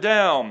other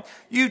down.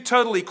 You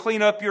totally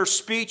clean up your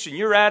speech and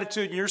your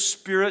attitude and your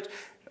spirit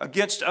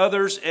against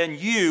others, and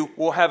you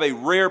will have a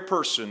rare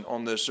person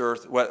on this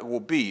earth that will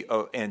be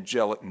an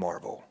angelic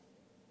marvel.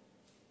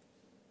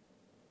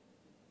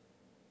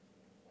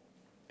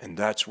 And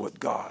that's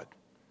what God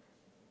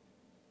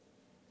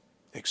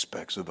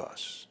expects of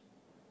us.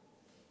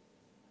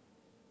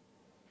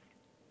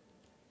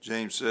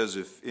 James says,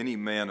 if any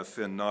man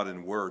offend not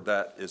in word,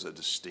 that is a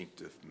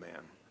distinctive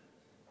man.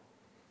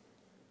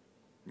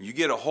 You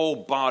get a whole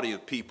body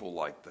of people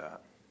like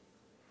that,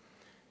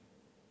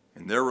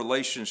 and their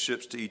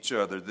relationships to each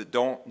other that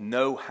don't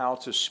know how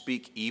to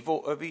speak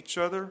evil of each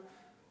other,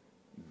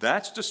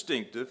 that's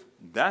distinctive,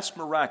 that's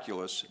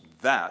miraculous,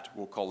 that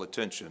will call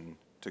attention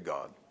to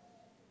God.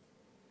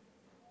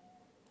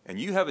 And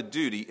you have a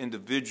duty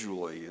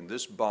individually in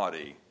this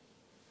body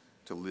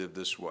to live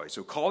this way.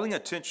 So calling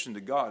attention to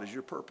God is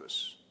your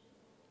purpose.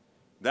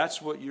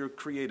 That's what you're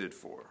created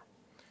for.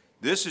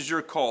 This is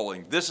your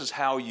calling. This is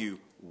how you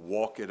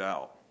walk it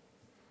out.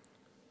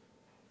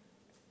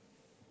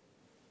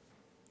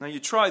 Now you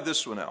try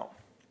this one out.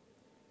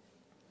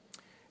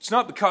 It's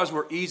not because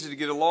we're easy to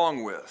get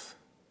along with,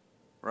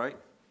 right?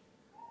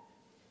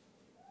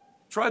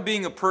 Try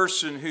being a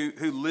person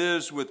who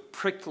lives with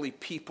prickly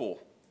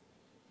people.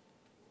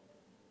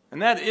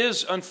 And that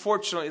is,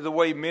 unfortunately, the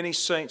way many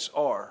saints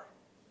are.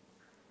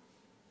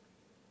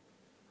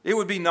 It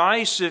would be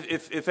nice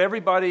if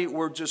everybody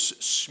were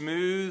just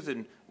smooth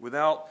and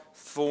without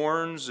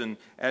thorns, and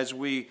as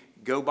we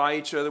go by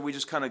each other, we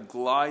just kind of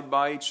glide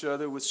by each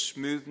other with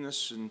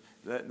smoothness, and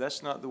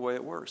that's not the way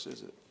it works,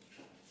 is it?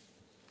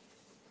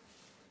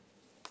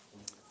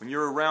 When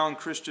you're around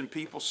Christian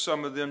people,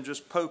 some of them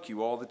just poke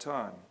you all the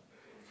time.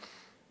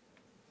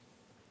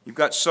 You've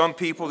got some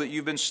people that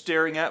you've been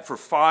staring at for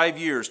 5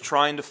 years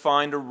trying to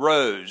find a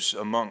rose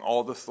among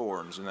all the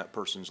thorns in that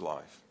person's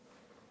life.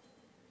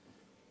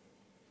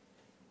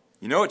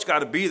 You know it's got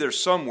to be there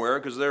somewhere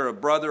because they're a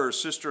brother or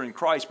sister in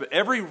Christ, but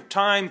every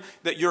time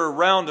that you're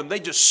around them, they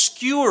just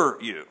skewer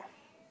you.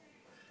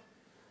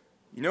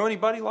 You know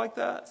anybody like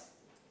that?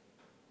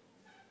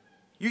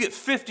 You get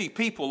 50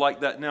 people like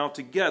that now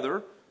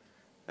together,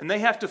 and they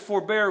have to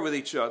forbear with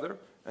each other,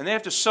 and they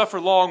have to suffer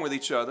long with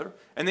each other,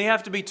 and they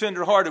have to be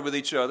tenderhearted with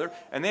each other,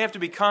 and they have to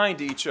be kind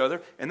to each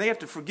other, and they have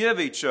to forgive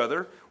each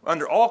other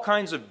under all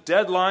kinds of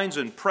deadlines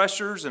and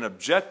pressures and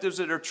objectives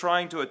that they're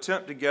trying to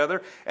attempt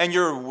together. And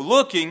you're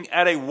looking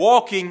at a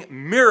walking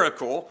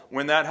miracle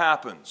when that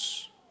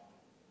happens.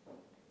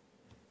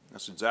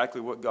 That's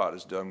exactly what God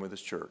has done with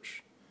His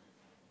church.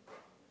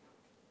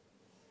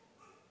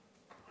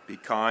 Be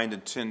kind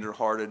and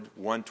tenderhearted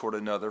one toward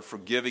another,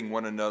 forgiving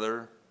one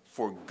another,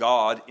 for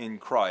God in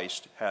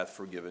Christ hath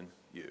forgiven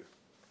you.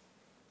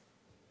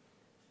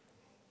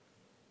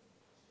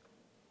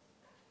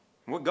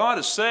 What God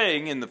is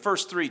saying in the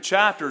first 3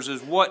 chapters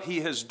is what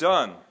He has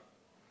done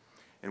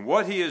and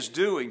what He is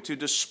doing to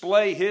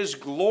display His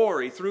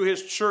glory through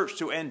His church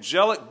to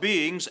angelic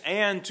beings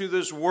and to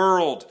this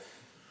world.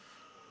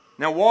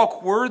 Now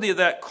walk worthy of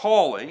that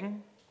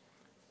calling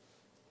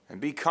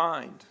and be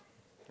kind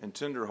and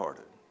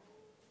tenderhearted.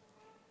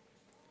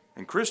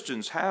 And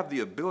Christians have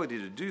the ability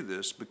to do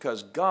this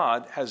because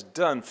God has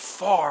done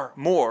far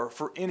more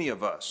for any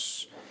of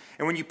us.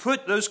 And when you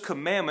put those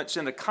commandments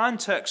in a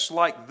context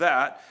like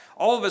that,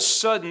 all of a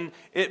sudden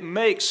it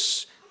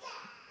makes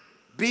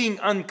being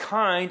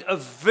unkind a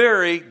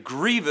very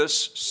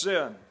grievous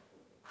sin.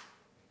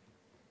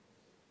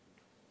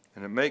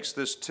 And it makes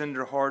this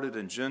tender-hearted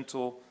and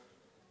gentle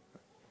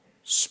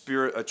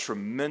spirit a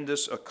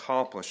tremendous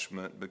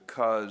accomplishment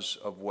because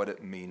of what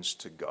it means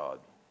to God.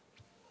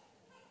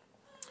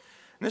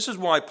 And this is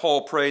why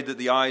Paul prayed that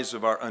the eyes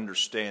of our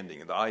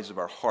understanding and the eyes of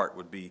our heart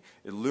would be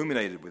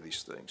illuminated with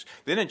these things.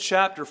 Then in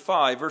chapter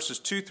 5, verses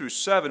 2 through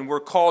 7,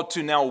 we're called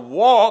to now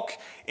walk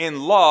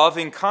in love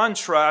in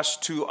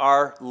contrast to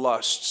our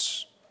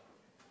lusts.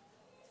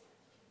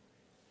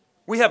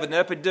 We have an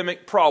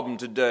epidemic problem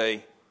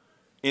today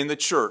in the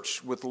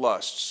church with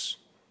lusts,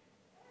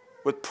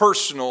 with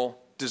personal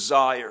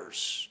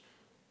desires,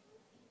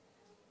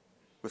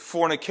 with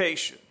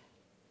fornication,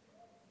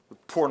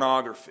 with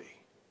pornography.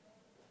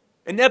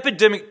 An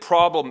epidemic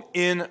problem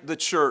in the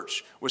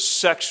church with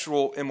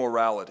sexual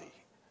immorality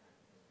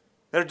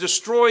that are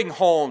destroying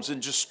homes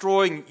and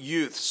destroying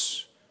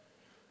youths,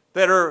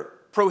 that are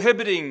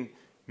prohibiting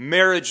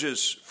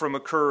marriages from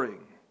occurring.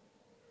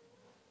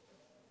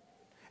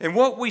 And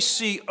what we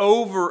see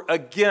over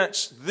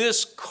against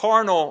this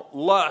carnal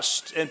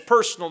lust and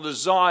personal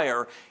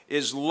desire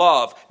is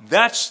love.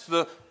 That's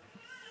the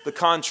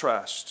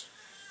contrast.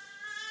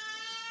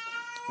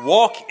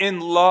 Walk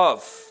in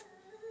love.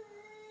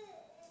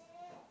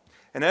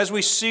 And as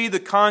we see the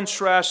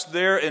contrast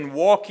there in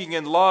walking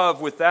in love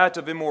with that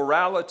of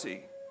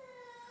immorality,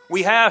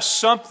 we have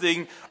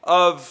something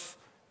of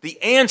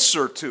the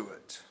answer to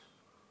it.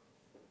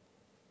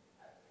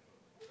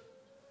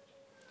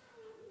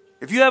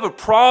 If you have a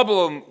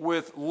problem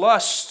with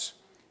lust,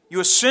 you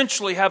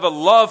essentially have a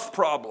love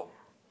problem.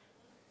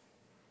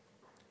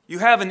 You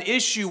have an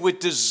issue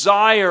with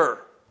desire.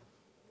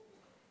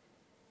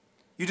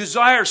 You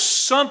desire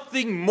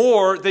something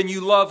more than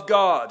you love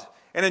God.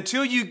 And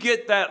until you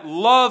get that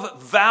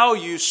love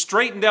value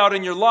straightened out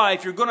in your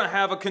life, you're going to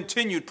have a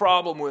continued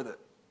problem with it.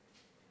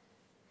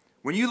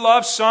 When you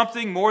love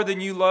something more than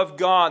you love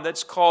God,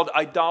 that's called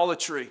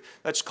idolatry.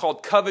 That's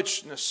called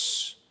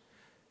covetousness.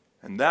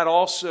 And that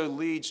also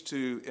leads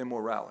to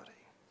immorality.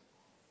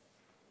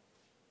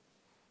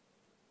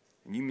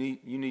 And you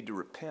need to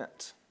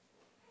repent.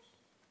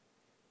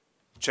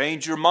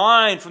 Change your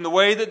mind from the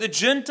way that the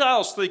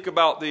Gentiles think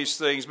about these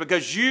things,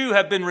 because you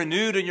have been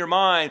renewed in your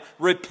mind.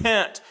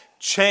 Repent.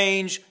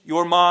 Change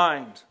your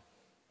mind.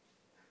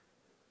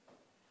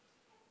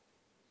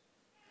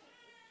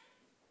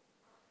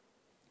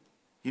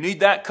 You need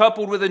that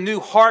coupled with a new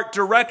heart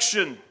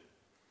direction,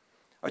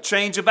 a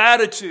change of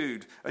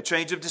attitude, a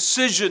change of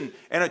decision,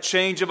 and a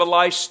change of a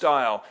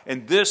lifestyle.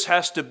 And this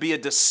has to be a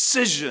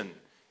decision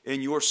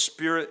in your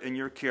spirit and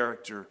your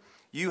character.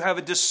 You have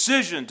a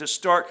decision to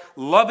start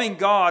loving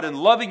God and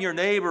loving your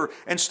neighbor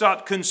and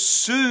stop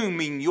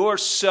consuming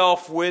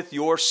yourself with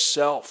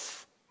yourself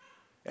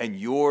and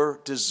your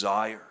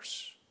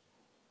desires.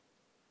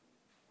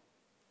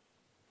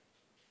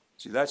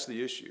 See, that's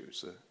the issue.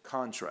 It's the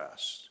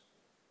contrast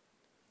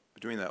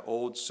between that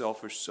old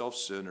selfish,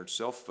 self-centered,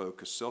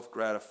 self-focused,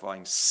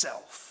 self-gratifying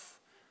self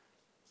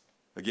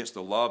against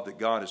the love that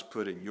God has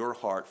put in your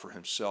heart for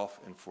Himself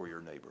and for your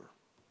neighbor.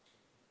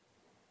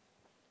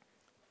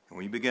 And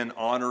when you begin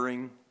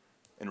honoring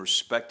and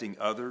respecting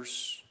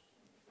others,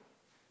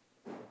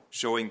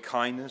 showing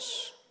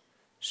kindness,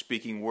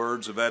 speaking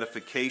words of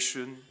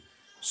edification,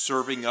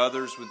 serving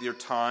others with your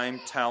time,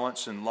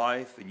 talents, and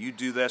life, and you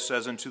do this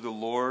as unto the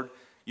Lord,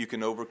 you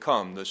can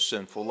overcome this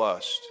sinful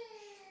lust.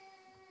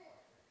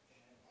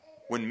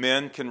 When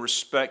men can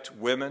respect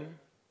women,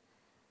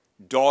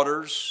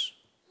 daughters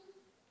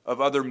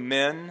of other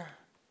men,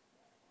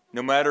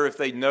 no matter if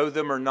they know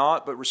them or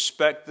not, but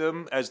respect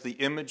them as the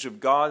image of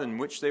God in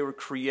which they were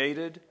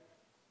created,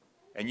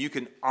 and you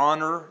can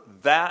honor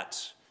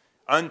that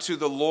unto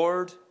the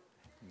Lord,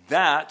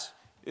 that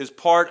is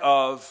part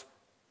of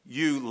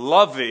you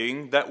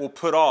loving that will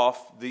put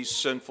off these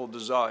sinful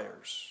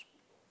desires.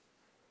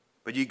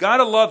 But you got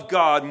to love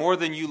God more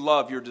than you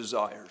love your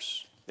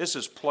desires. It's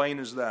as plain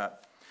as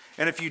that.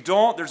 And if you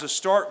don't, there's a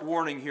stark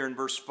warning here in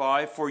verse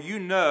 5. For you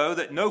know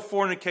that no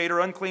fornicator,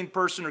 unclean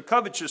person, or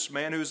covetous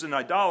man who is an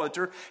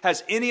idolater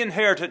has any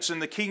inheritance in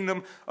the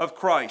kingdom of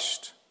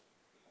Christ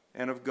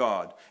and of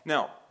God.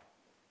 Now,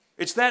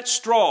 it's that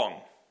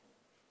strong.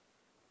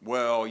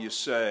 Well, you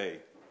say.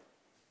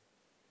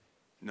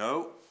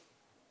 No.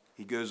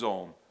 He goes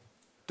on.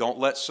 Don't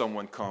let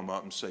someone come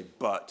up and say,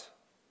 but.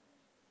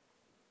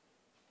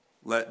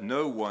 Let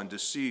no one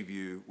deceive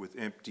you with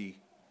empty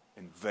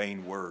and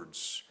vain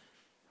words.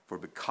 For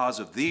because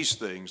of these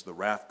things, the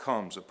wrath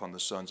comes upon the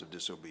sons of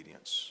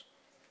disobedience.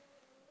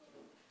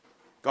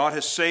 God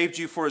has saved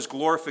you for His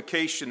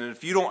glorification, and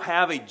if you don't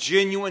have a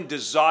genuine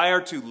desire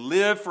to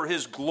live for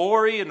His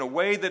glory in a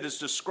way that is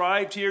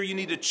described here, you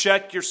need to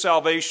check your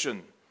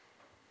salvation.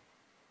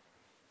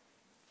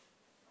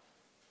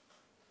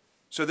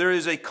 So there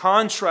is a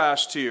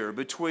contrast here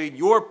between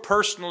your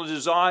personal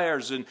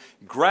desires and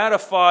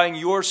gratifying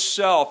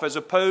yourself as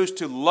opposed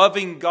to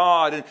loving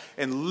God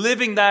and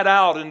living that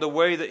out in the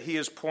way that He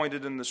has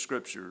pointed in the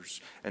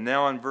Scriptures. And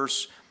now in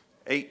verse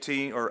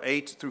 18 or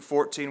 8 through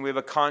 14, we have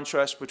a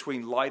contrast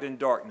between light and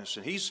darkness.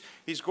 And he's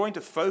going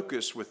to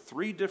focus with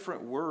 3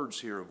 different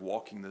words here of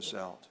walking this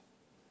out.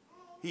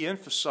 He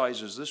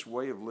emphasizes this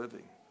way of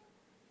living.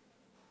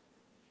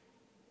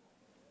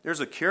 There's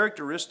a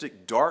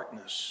characteristic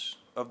darkness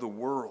of the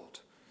world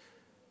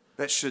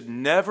that should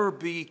never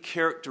be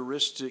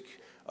characteristic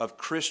of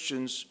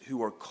Christians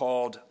who are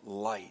called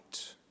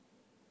light.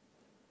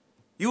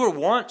 You were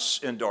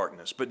once in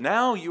darkness, but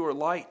now you are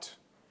light.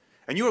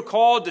 And you are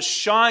called to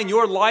shine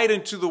your light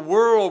into the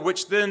world,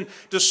 which then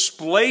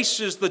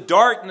displaces the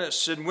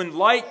darkness. And when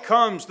light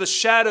comes, the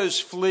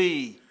shadows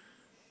flee.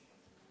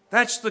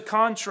 That's the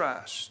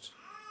contrast.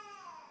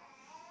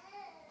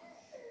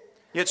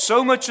 Yet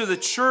so much of the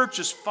church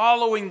is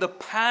following the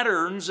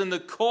patterns and the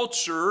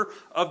culture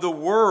of the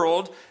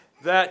world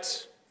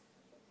that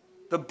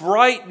the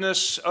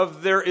brightness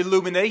of their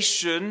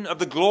illumination, of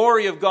the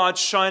glory of God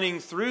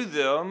shining through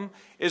them,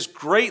 is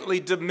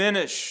greatly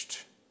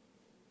diminished.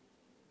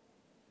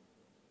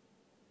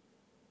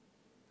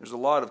 There's a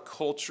lot of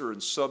culture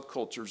and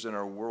subcultures in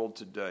our world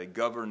today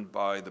governed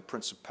by the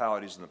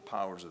principalities and the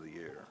powers of the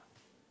air.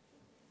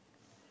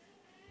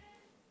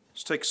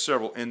 Let's take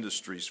several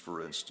industries,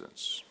 for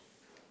instance.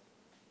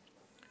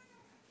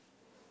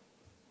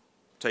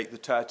 Take the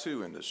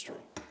tattoo industry.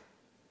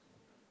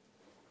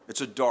 It's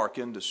a dark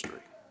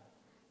industry.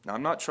 Now,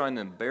 I'm not trying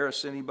to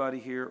embarrass anybody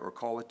here or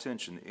call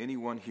attention to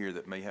anyone here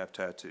that may have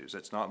tattoos.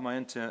 That's not my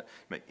intent, to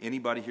make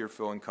anybody here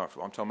feel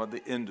uncomfortable. I'm talking about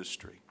the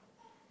industry.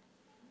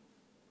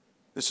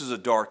 This is a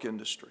dark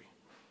industry.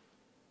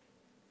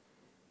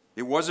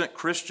 It wasn't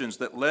Christians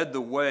that led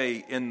the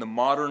way in the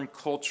modern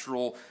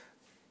cultural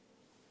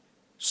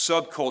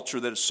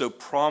subculture that is so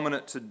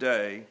prominent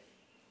today,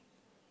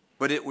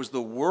 but it was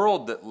the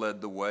world that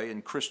led the way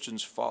and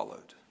Christians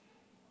followed.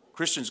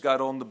 Christians got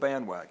on the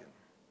bandwagon.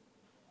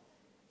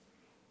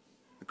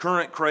 The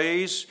current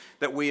craze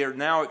that we are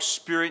now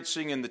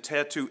experiencing in the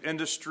tattoo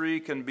industry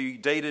can be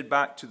dated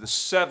back to the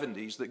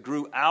 70s that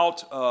grew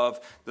out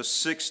of the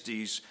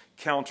 60s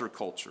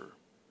counterculture.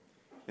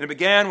 And it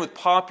began with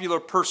popular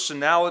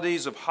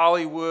personalities of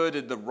Hollywood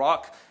and the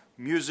rock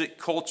music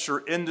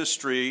culture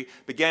industry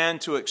began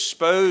to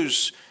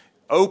expose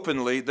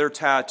openly their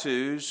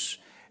tattoos.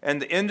 And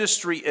the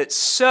industry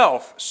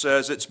itself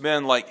says it's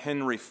men like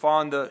Henry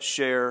Fonda,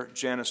 Cher,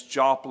 Janis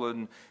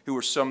Joplin, who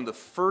were some of the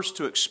first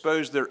to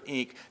expose their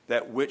ink,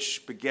 that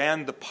which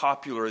began the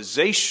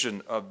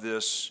popularization of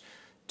this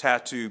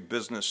tattoo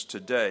business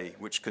today,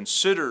 which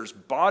considers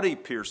body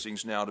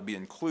piercings now to be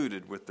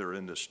included with their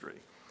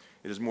industry.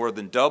 It has more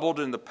than doubled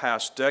in the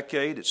past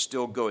decade. It's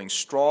still going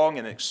strong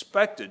and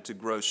expected to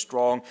grow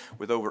strong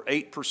with over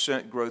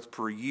 8% growth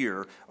per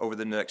year over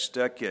the next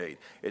decade.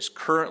 It's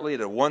currently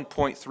at a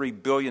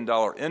 $1.3 billion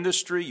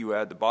industry. You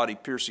add the body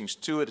piercings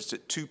to it, it's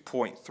at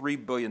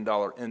 $2.3 billion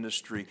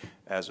industry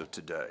as of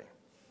today.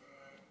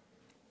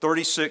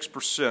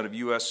 36% of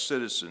U.S.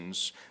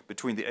 citizens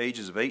between the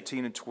ages of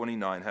 18 and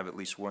 29 have at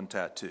least one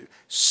tattoo.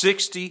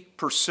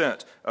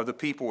 60% of the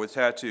people with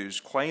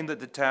tattoos claim that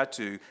the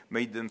tattoo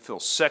made them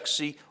feel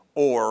sexy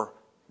or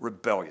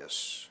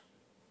rebellious.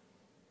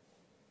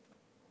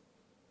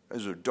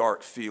 Those are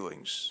dark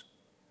feelings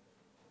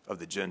of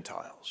the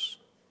Gentiles.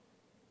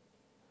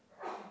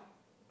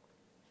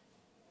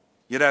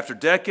 Yet after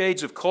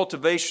decades of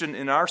cultivation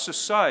in our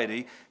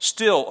society,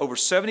 still over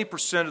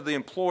 70% of the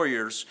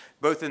employers,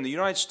 both in the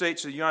United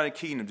States and the United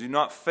Kingdom, do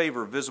not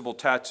favor visible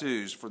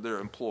tattoos for their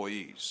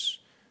employees.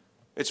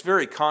 It's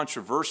very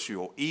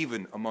controversial,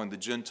 even among the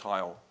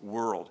Gentile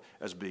world,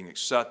 as being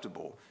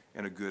acceptable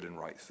and a good and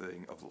right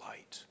thing of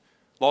light.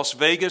 Las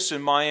Vegas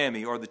and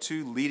Miami are the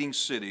 2 leading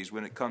cities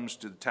when it comes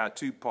to the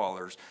tattoo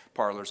parlors,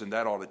 and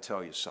that ought to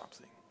tell you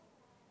something.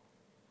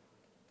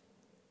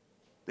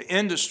 The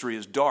industry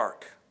is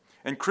dark.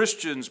 And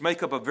Christians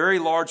make up a very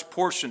large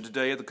portion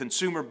today of the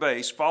consumer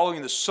base,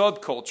 following the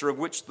subculture of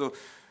which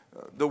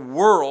the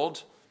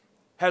world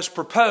has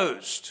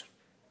proposed,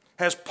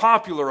 has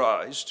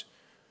popularized.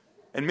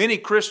 And many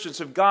Christians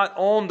have got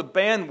on the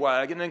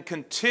bandwagon and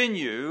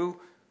continue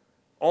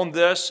on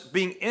this,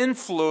 being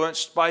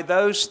influenced by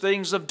those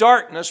things of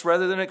darkness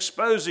rather than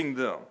exposing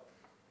them.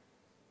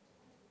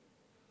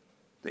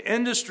 The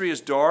industry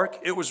is dark,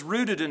 it was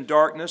rooted in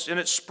darkness, and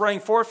it sprang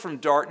forth from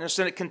darkness,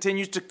 and it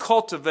continues to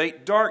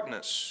cultivate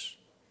darkness.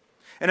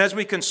 And as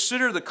we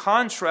consider the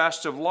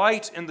contrast of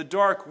light in the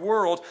dark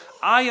world,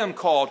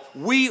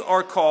 we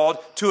are called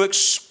to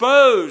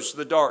expose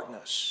the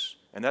darkness.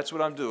 And that's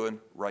what I'm doing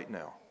right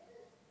now.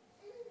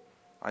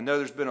 I know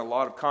there's been a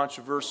lot of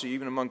controversy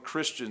even among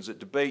Christians that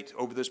debate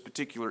over this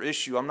particular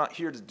issue. I'm not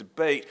here to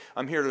debate.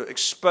 I'm here to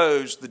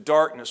expose the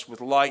darkness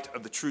with light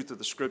of the truth of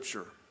the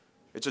Scripture.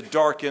 It's a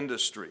dark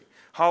industry.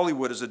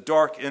 Hollywood is a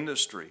dark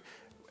industry.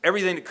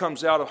 Everything that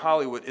comes out of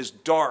Hollywood is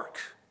dark.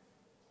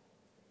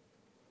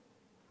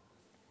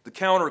 The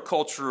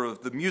counterculture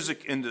of the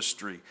music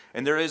industry,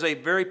 and there is a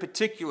very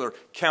particular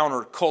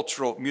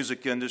countercultural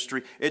music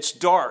industry, it's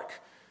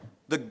dark.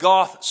 The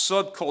goth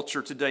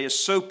subculture today is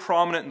so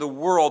prominent in the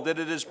world that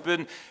it has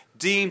been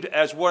deemed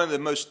as one of the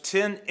most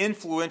 10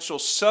 influential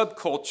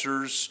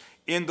subcultures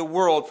in the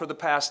world for the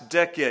past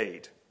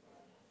decade.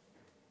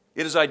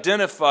 It is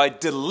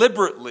identified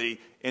deliberately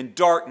in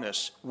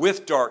darkness,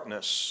 with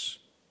darkness.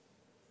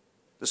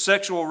 The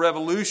sexual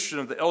revolution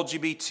of the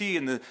LGBT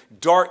and the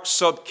dark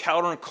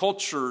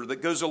sub-counterculture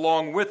that goes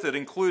along with it,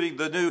 including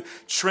the new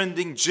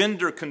trending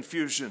gender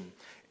confusion.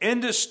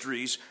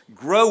 Industries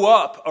grow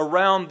up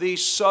around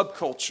these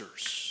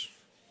subcultures.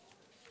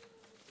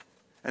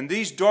 And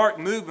these dark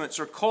movements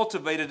are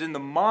cultivated in the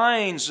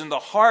minds and the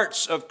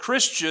hearts of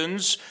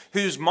Christians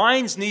whose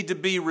minds need to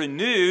be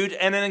renewed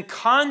and in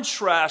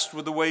contrast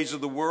with the ways of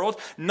the world,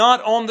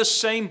 not on the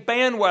same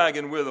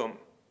bandwagon with them.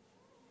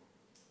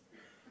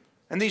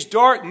 And these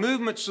dark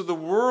movements of the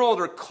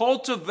world are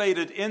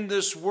cultivated in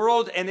this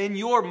world and in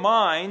your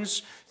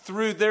minds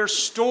through their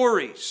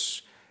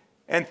stories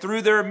and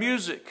through their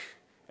music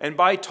and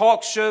by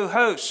talk show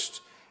hosts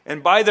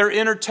and by their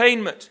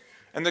entertainment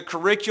and the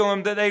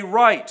curriculum that they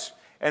write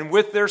and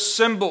with their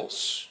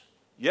symbols.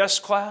 Yes,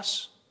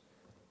 class?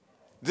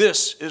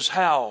 This is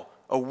how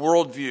a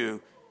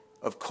worldview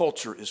of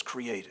culture is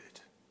created.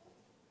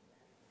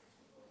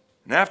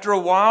 And after a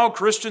while,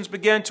 Christians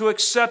began to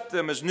accept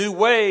them as new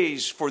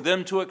ways for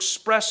them to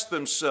express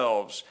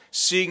themselves,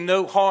 seeing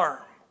no harm.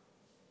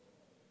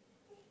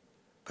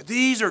 But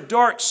these are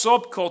dark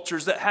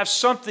subcultures that have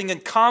something in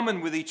common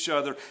with each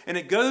other. And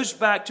it goes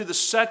back to the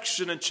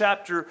section in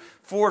chapter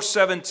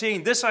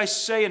 4:17. This I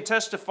say and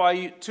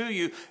testify to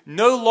you,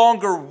 no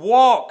longer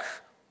walk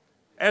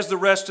as the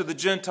rest of the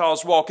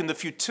Gentiles walk in the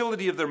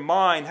futility of their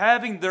mind,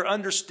 having their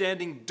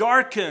understanding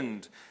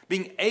darkened,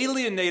 being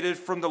alienated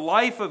from the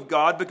life of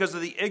God because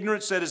of the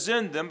ignorance that is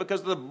in them,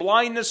 because of the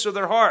blindness of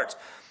their heart.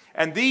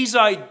 And these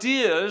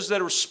ideas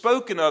that are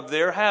spoken of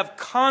there have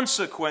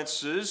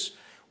consequences,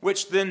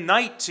 which then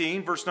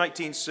verse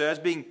 19 says,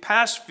 being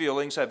past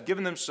feelings, have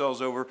given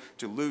themselves over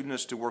to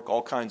lewdness, to work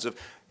all kinds of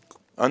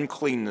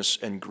uncleanness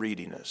and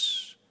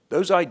greediness.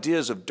 Those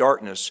ideas of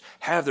darkness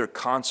have their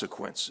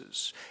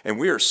consequences, and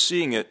we are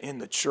seeing it in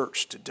the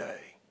church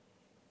today.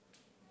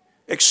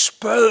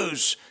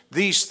 Expose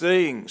these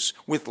things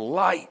with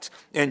light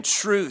and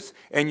truth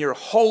and your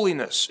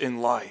holiness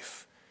in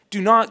life.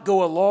 Do not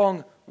go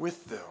along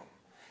with them.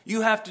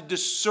 You have to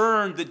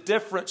discern the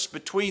difference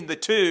between the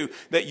two,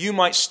 that you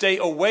might stay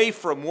away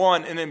from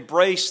one and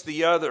embrace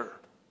the other.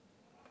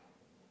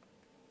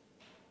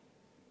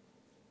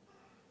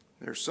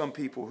 There are some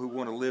people who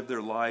want to live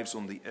their lives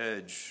on the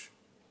edge,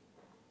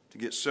 to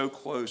get so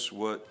close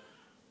what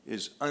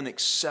is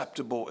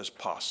unacceptable as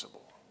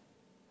possible,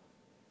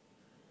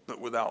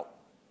 but without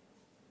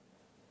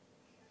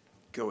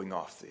going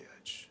off the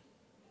edge,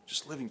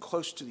 just living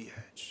close to the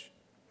edge.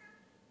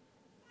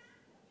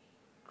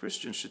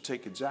 Christians should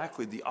take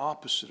exactly the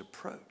opposite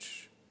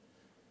approach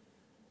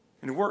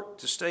and work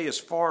to stay as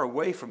far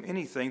away from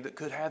anything that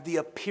could have the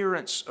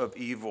appearance of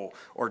evil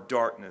or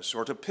darkness,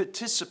 or to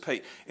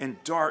participate in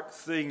dark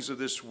things of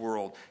this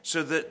world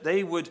so that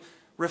they would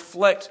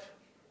reflect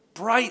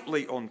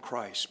brightly on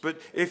Christ. But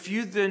if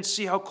you then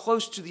see how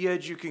close to the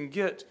edge you can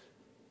get,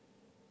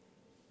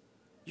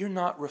 you're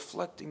not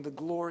reflecting the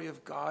glory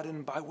of God,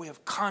 and by way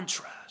of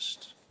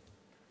contrast.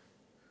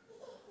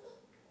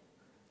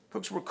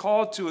 Folks, we're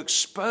called to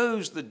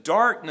expose the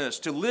darkness,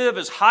 to live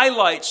as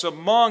highlights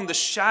among the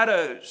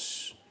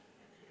shadows,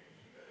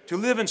 to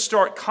live in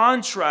stark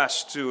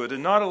contrast to it,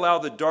 and not allow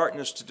the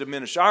darkness to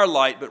diminish our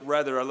light, but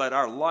rather let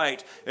our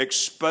light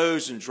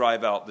expose and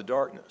drive out the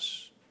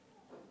darkness.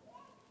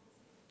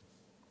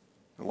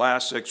 The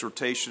last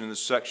exhortation in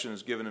this section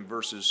is given in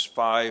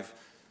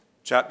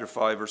chapter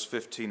 5, verse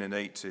 15 and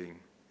 18.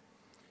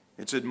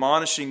 It's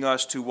admonishing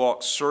us to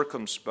walk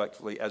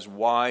circumspectly as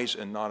wise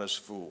and not as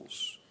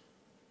fools.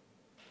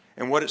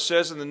 And what it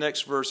says in the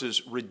next verse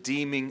is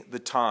redeeming the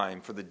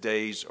time, for the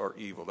days are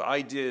evil. The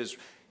idea is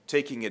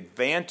taking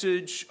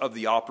advantage of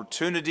the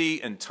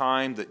opportunity and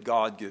time that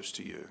God gives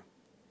to you,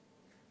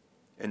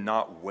 and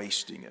not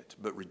wasting it,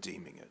 but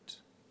redeeming it.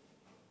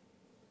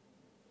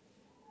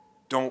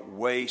 Don't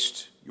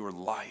waste your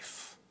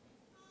life.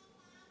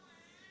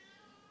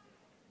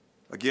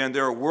 Again,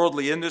 there are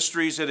worldly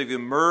industries that have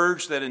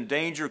emerged that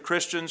endanger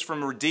Christians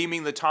from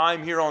redeeming the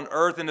time here on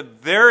earth in the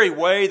very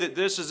way that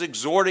this is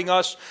exhorting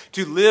us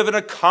to live in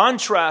a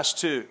contrast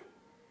to.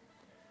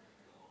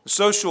 The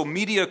social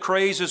media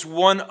craze is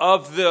one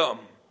of them.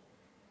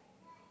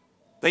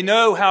 They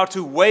know how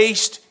to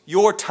waste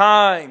your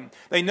time.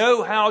 They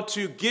know how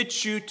to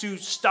get you to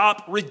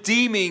stop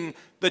redeeming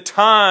the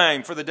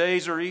time, for the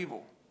days are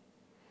evil.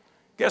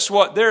 Guess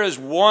what? There is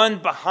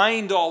one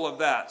behind all of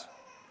that.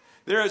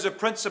 There is a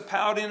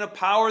principality and a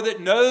power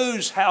that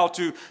knows how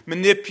to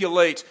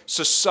manipulate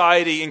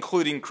society,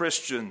 including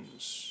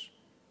Christians.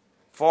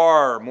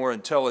 Far more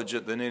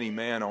intelligent than any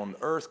man on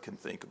earth can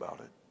think about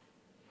it.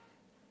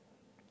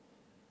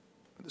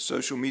 The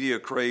social media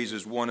craze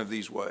is one of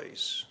these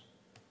ways.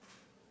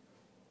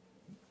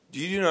 Do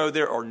you know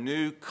there are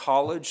new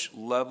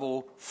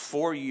college-level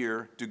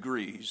 4-year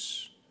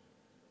degrees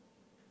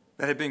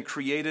that have been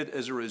created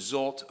as a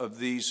result of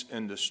these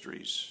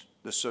industries,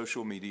 the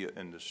social media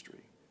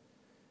industry?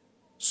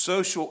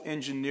 Social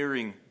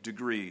engineering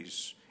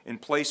degrees in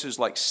places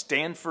like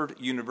Stanford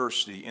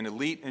University, an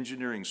elite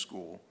engineering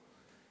school,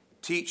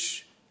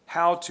 teach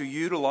how to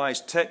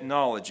utilize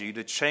technology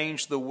to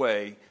change the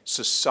way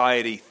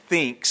society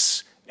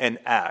thinks and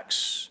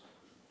acts.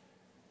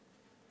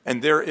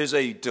 And there is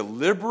a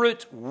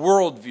deliberate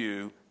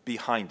worldview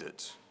behind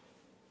it.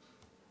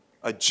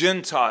 A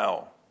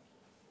Gentile,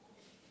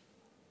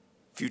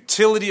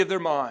 futility of their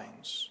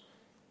minds,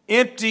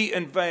 empty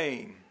and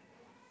vain.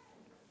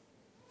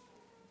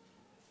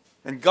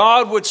 And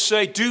God would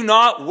say, do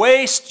not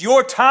waste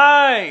your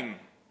time.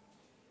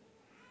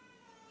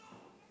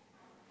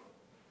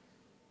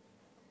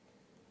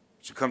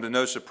 It should come to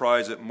no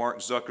surprise that Mark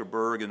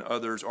Zuckerberg and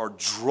others are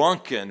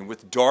drunken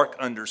with dark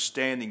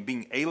understanding,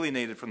 being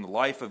alienated from the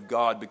life of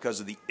God because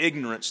of the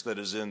ignorance that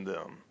is in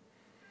them.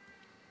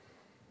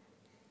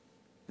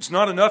 It's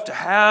not enough to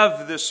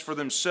have this for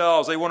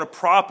themselves. They want to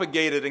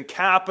propagate it and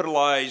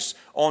capitalize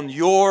on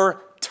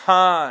your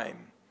time.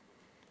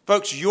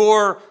 Folks,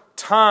 your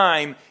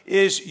time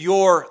is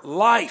your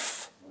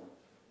life.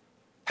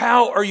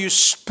 How are you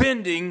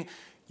spending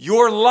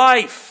your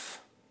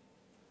life?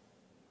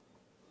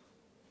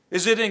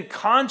 Is it in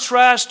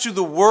contrast to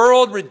the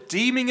world,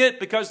 redeeming it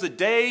because the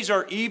days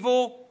are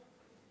evil?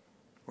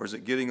 Or is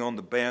it getting on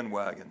the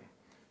bandwagon?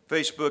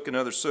 Facebook and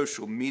other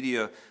social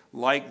media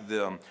like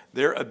them,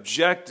 their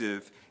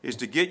objective is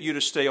to get you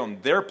to stay on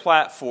their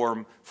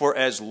platform for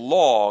as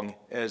long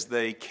as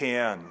they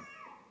can.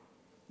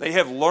 They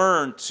have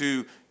learned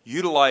to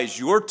utilize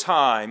your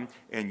time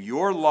and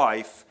your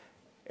life,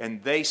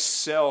 and they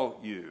sell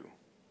you.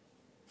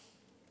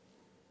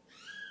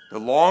 The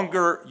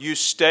longer you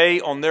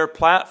stay on their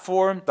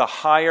platform, the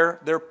higher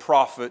their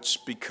profits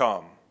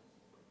become.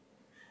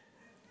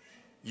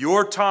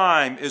 Your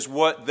time is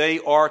what they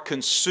are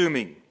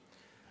consuming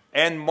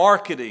and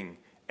marketing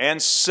and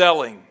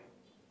selling.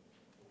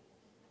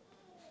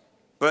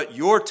 But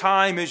your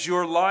time is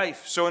your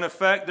life. So in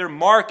effect, they're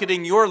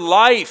marketing your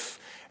life,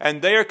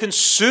 and they are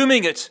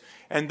consuming it,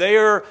 and they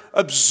are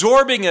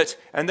absorbing it,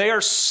 and they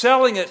are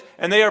selling it,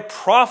 and they are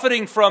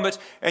profiting from it.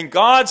 And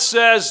God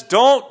says,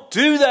 don't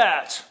do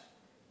that.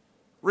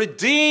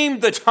 Redeem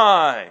the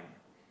time.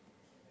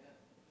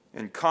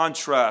 In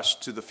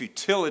contrast to the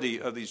futility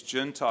of these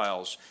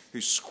Gentiles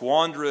who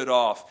squander it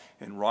off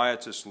in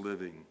riotous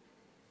living,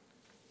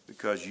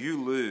 because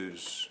you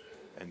lose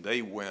and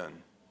they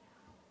win.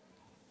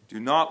 Do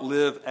not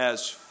live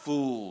as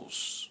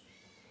fools,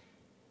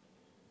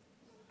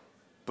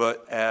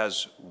 but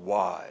as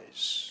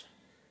wise.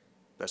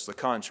 That's the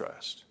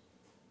contrast.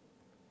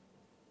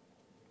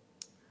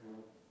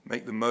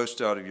 Make the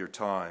most out of your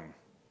time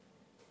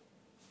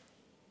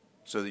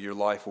so that your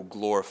life will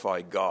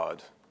glorify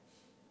God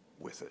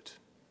with it.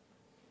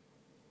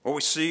 What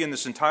we see in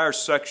this entire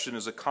section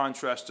is a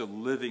contrast of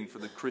living for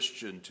the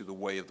Christian to the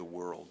way of the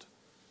world.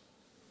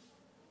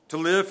 To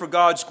live for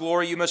God's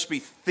glory, you must be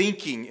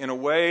thinking in a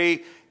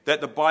way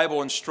that the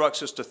Bible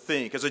instructs us to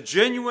think. As a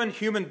genuine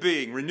human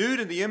being,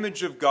 renewed in the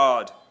image of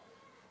God,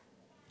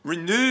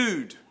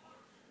 renewed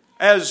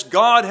as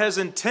God has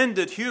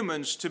intended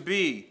humans to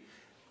be.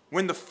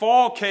 When the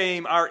fall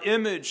came, our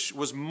image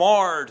was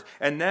marred,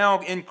 and now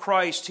in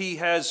Christ He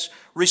has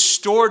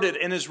restored it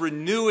and is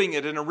renewing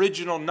it in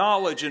original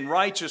knowledge and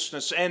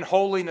righteousness and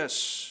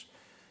holiness.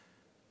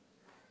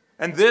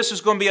 And this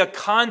is going to be a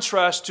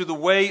contrast to the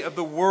way of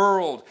the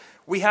world.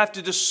 We have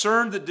to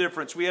discern the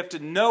difference. We have to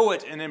know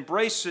it and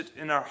embrace it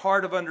in our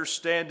heart of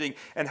understanding,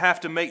 and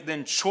have to make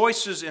then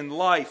choices in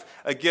life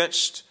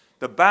against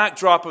the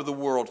backdrop of the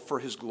world for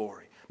His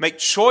glory. Make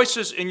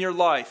choices in your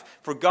life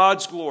for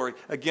God's glory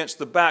against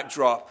the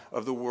backdrop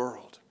of the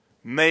world.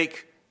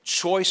 Make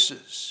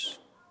choices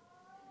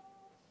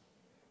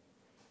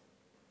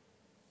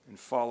and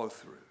follow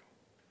through.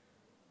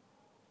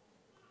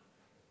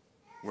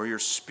 where your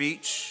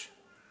speech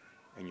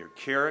and your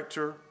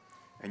character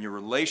and your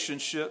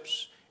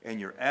relationships and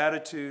your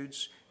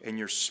attitudes and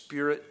your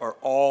spirit are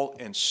all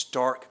in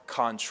stark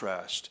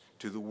contrast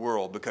to the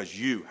world, because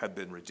you have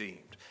been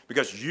redeemed,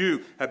 because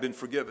you have been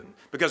forgiven,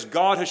 because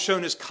God has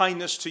shown His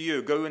kindness to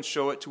you. Go and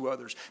show it to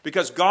others.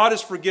 Because God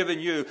has forgiven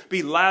you,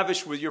 be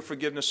lavish with your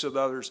forgiveness of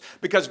others.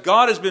 Because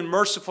God has been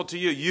merciful to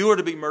you, you are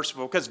to be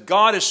merciful. Because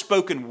God has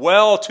spoken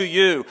well to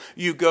you,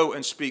 you go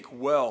and speak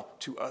well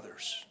to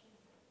others.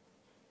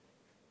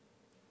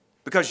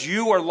 Because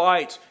you are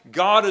light,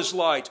 God is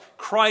light,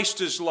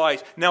 Christ is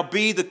light. Now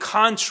be the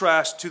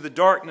contrast to the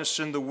darkness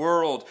in the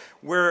world,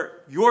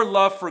 where your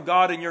love for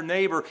God and your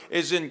neighbor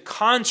is in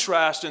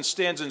contrast and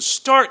stands in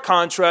stark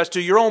contrast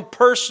to your own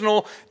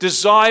personal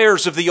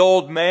desires of the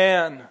old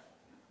man.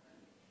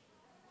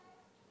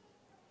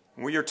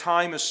 Where your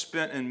time is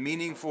spent in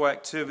meaningful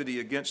activity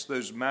against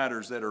those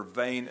matters that are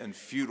vain and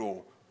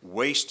futile,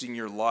 wasting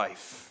your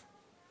life.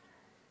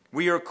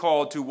 We are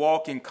called to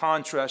walk in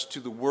contrast to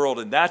the world,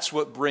 and that's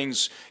what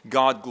brings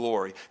God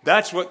glory.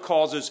 That's what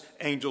causes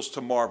angels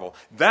to marvel.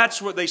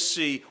 That's what they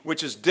see,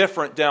 which is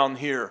different down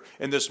here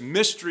in this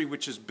mystery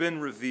which has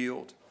been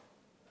revealed.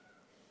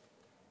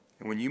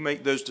 And when you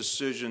make those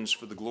decisions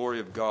for the glory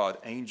of God,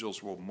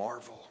 angels will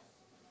marvel.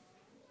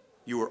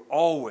 You are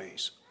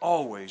always,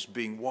 always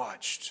being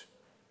watched,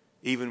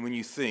 even when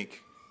you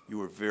think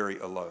you are very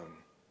alone.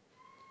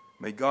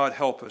 May God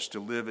help us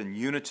to live in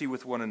unity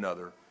with one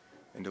another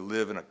and to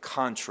live in a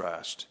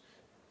contrast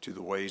to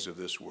the ways of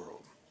this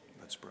world.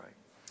 Let's pray.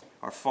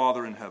 Our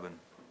Father in heaven,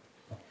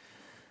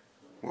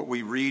 what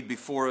we read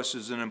before us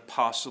is an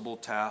impossible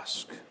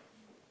task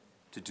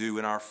to do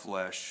in our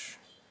flesh,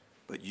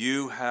 but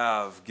you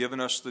have given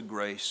us the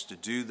grace to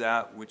do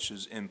that which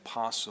is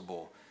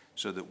impossible,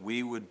 so that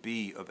we would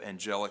be of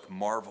angelic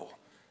marvel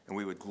and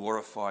we would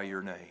glorify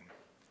your name.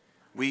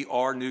 We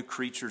are new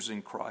creatures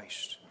in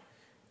Christ.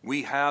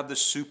 We have the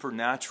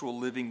supernatural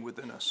living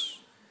within us.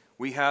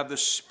 We have the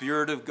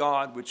Spirit of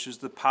God, which is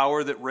the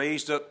power that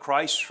raised up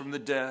Christ from the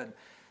dead,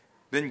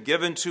 been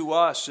given to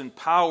us in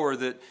power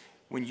that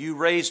when you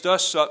raised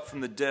us up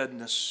from the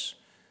deadness,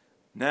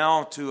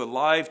 now to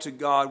alive to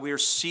God, we are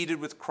seated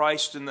with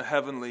Christ in the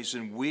heavenlies,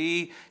 and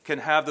we can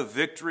have the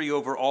victory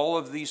over all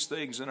of these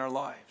things in our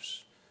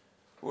lives.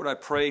 Lord, I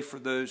pray for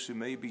those who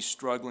may be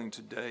struggling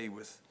today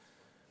with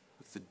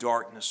the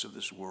darkness of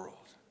this world,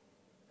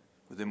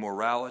 with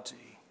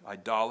immorality,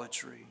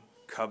 idolatry,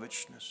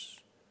 covetousness,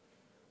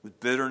 with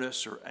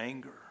bitterness or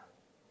anger,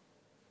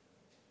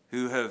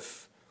 who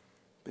have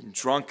been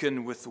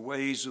drunken with the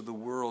ways of the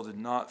world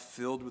and not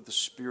filled with the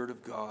Spirit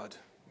of God,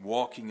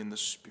 walking in the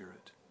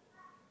Spirit.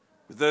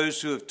 With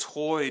those who have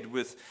toyed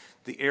with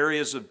the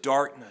areas of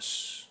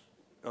darkness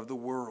of the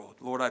world.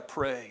 Lord, I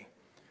pray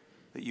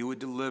that you would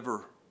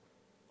deliver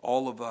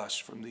all of us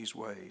from these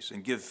ways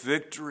and give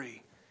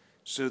victory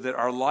so that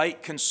our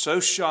light can so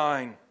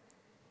shine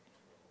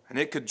and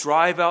it could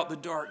drive out the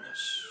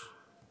darkness.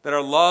 That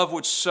our love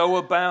would so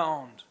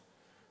abound,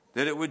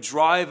 that it would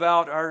drive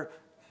out our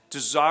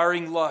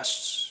desiring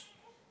lusts,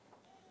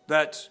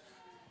 that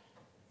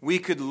we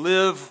could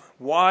live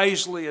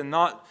wisely and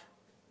not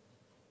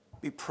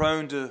be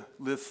prone to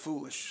live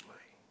foolishly.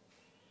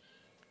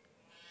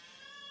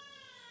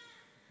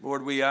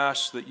 Lord, we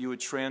ask that you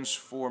would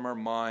transform our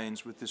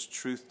minds with this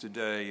truth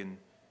today and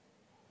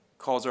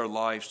cause our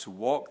lives to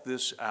walk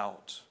this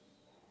out.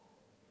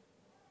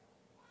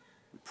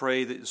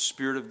 Pray that the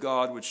Spirit of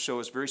God would show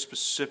us very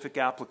specific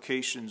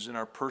applications in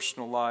our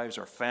personal lives,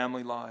 our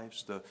family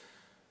lives, the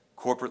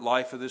corporate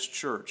life of this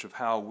church, of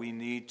how we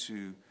need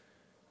to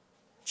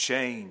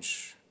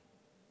change,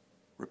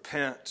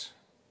 repent,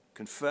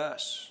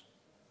 confess,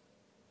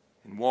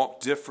 and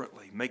walk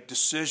differently, make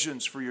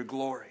decisions for your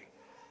glory.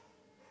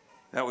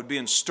 That would be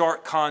in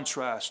stark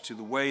contrast to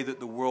the way that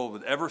the world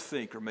would ever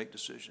think or make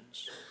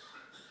decisions.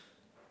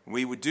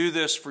 We would do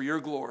this for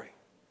your glory,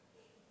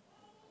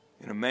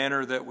 in a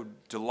manner that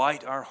would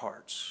delight our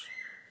hearts.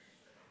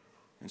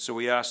 And so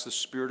we ask the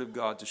Spirit of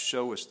God to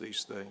show us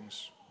these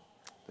things,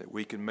 that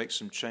we can make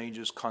some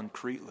changes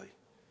concretely,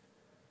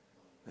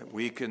 that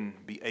we can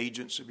be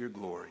agents of your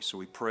glory. So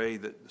we pray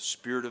that the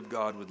Spirit of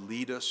God would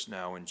lead us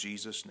now in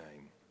Jesus'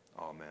 name.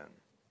 Amen.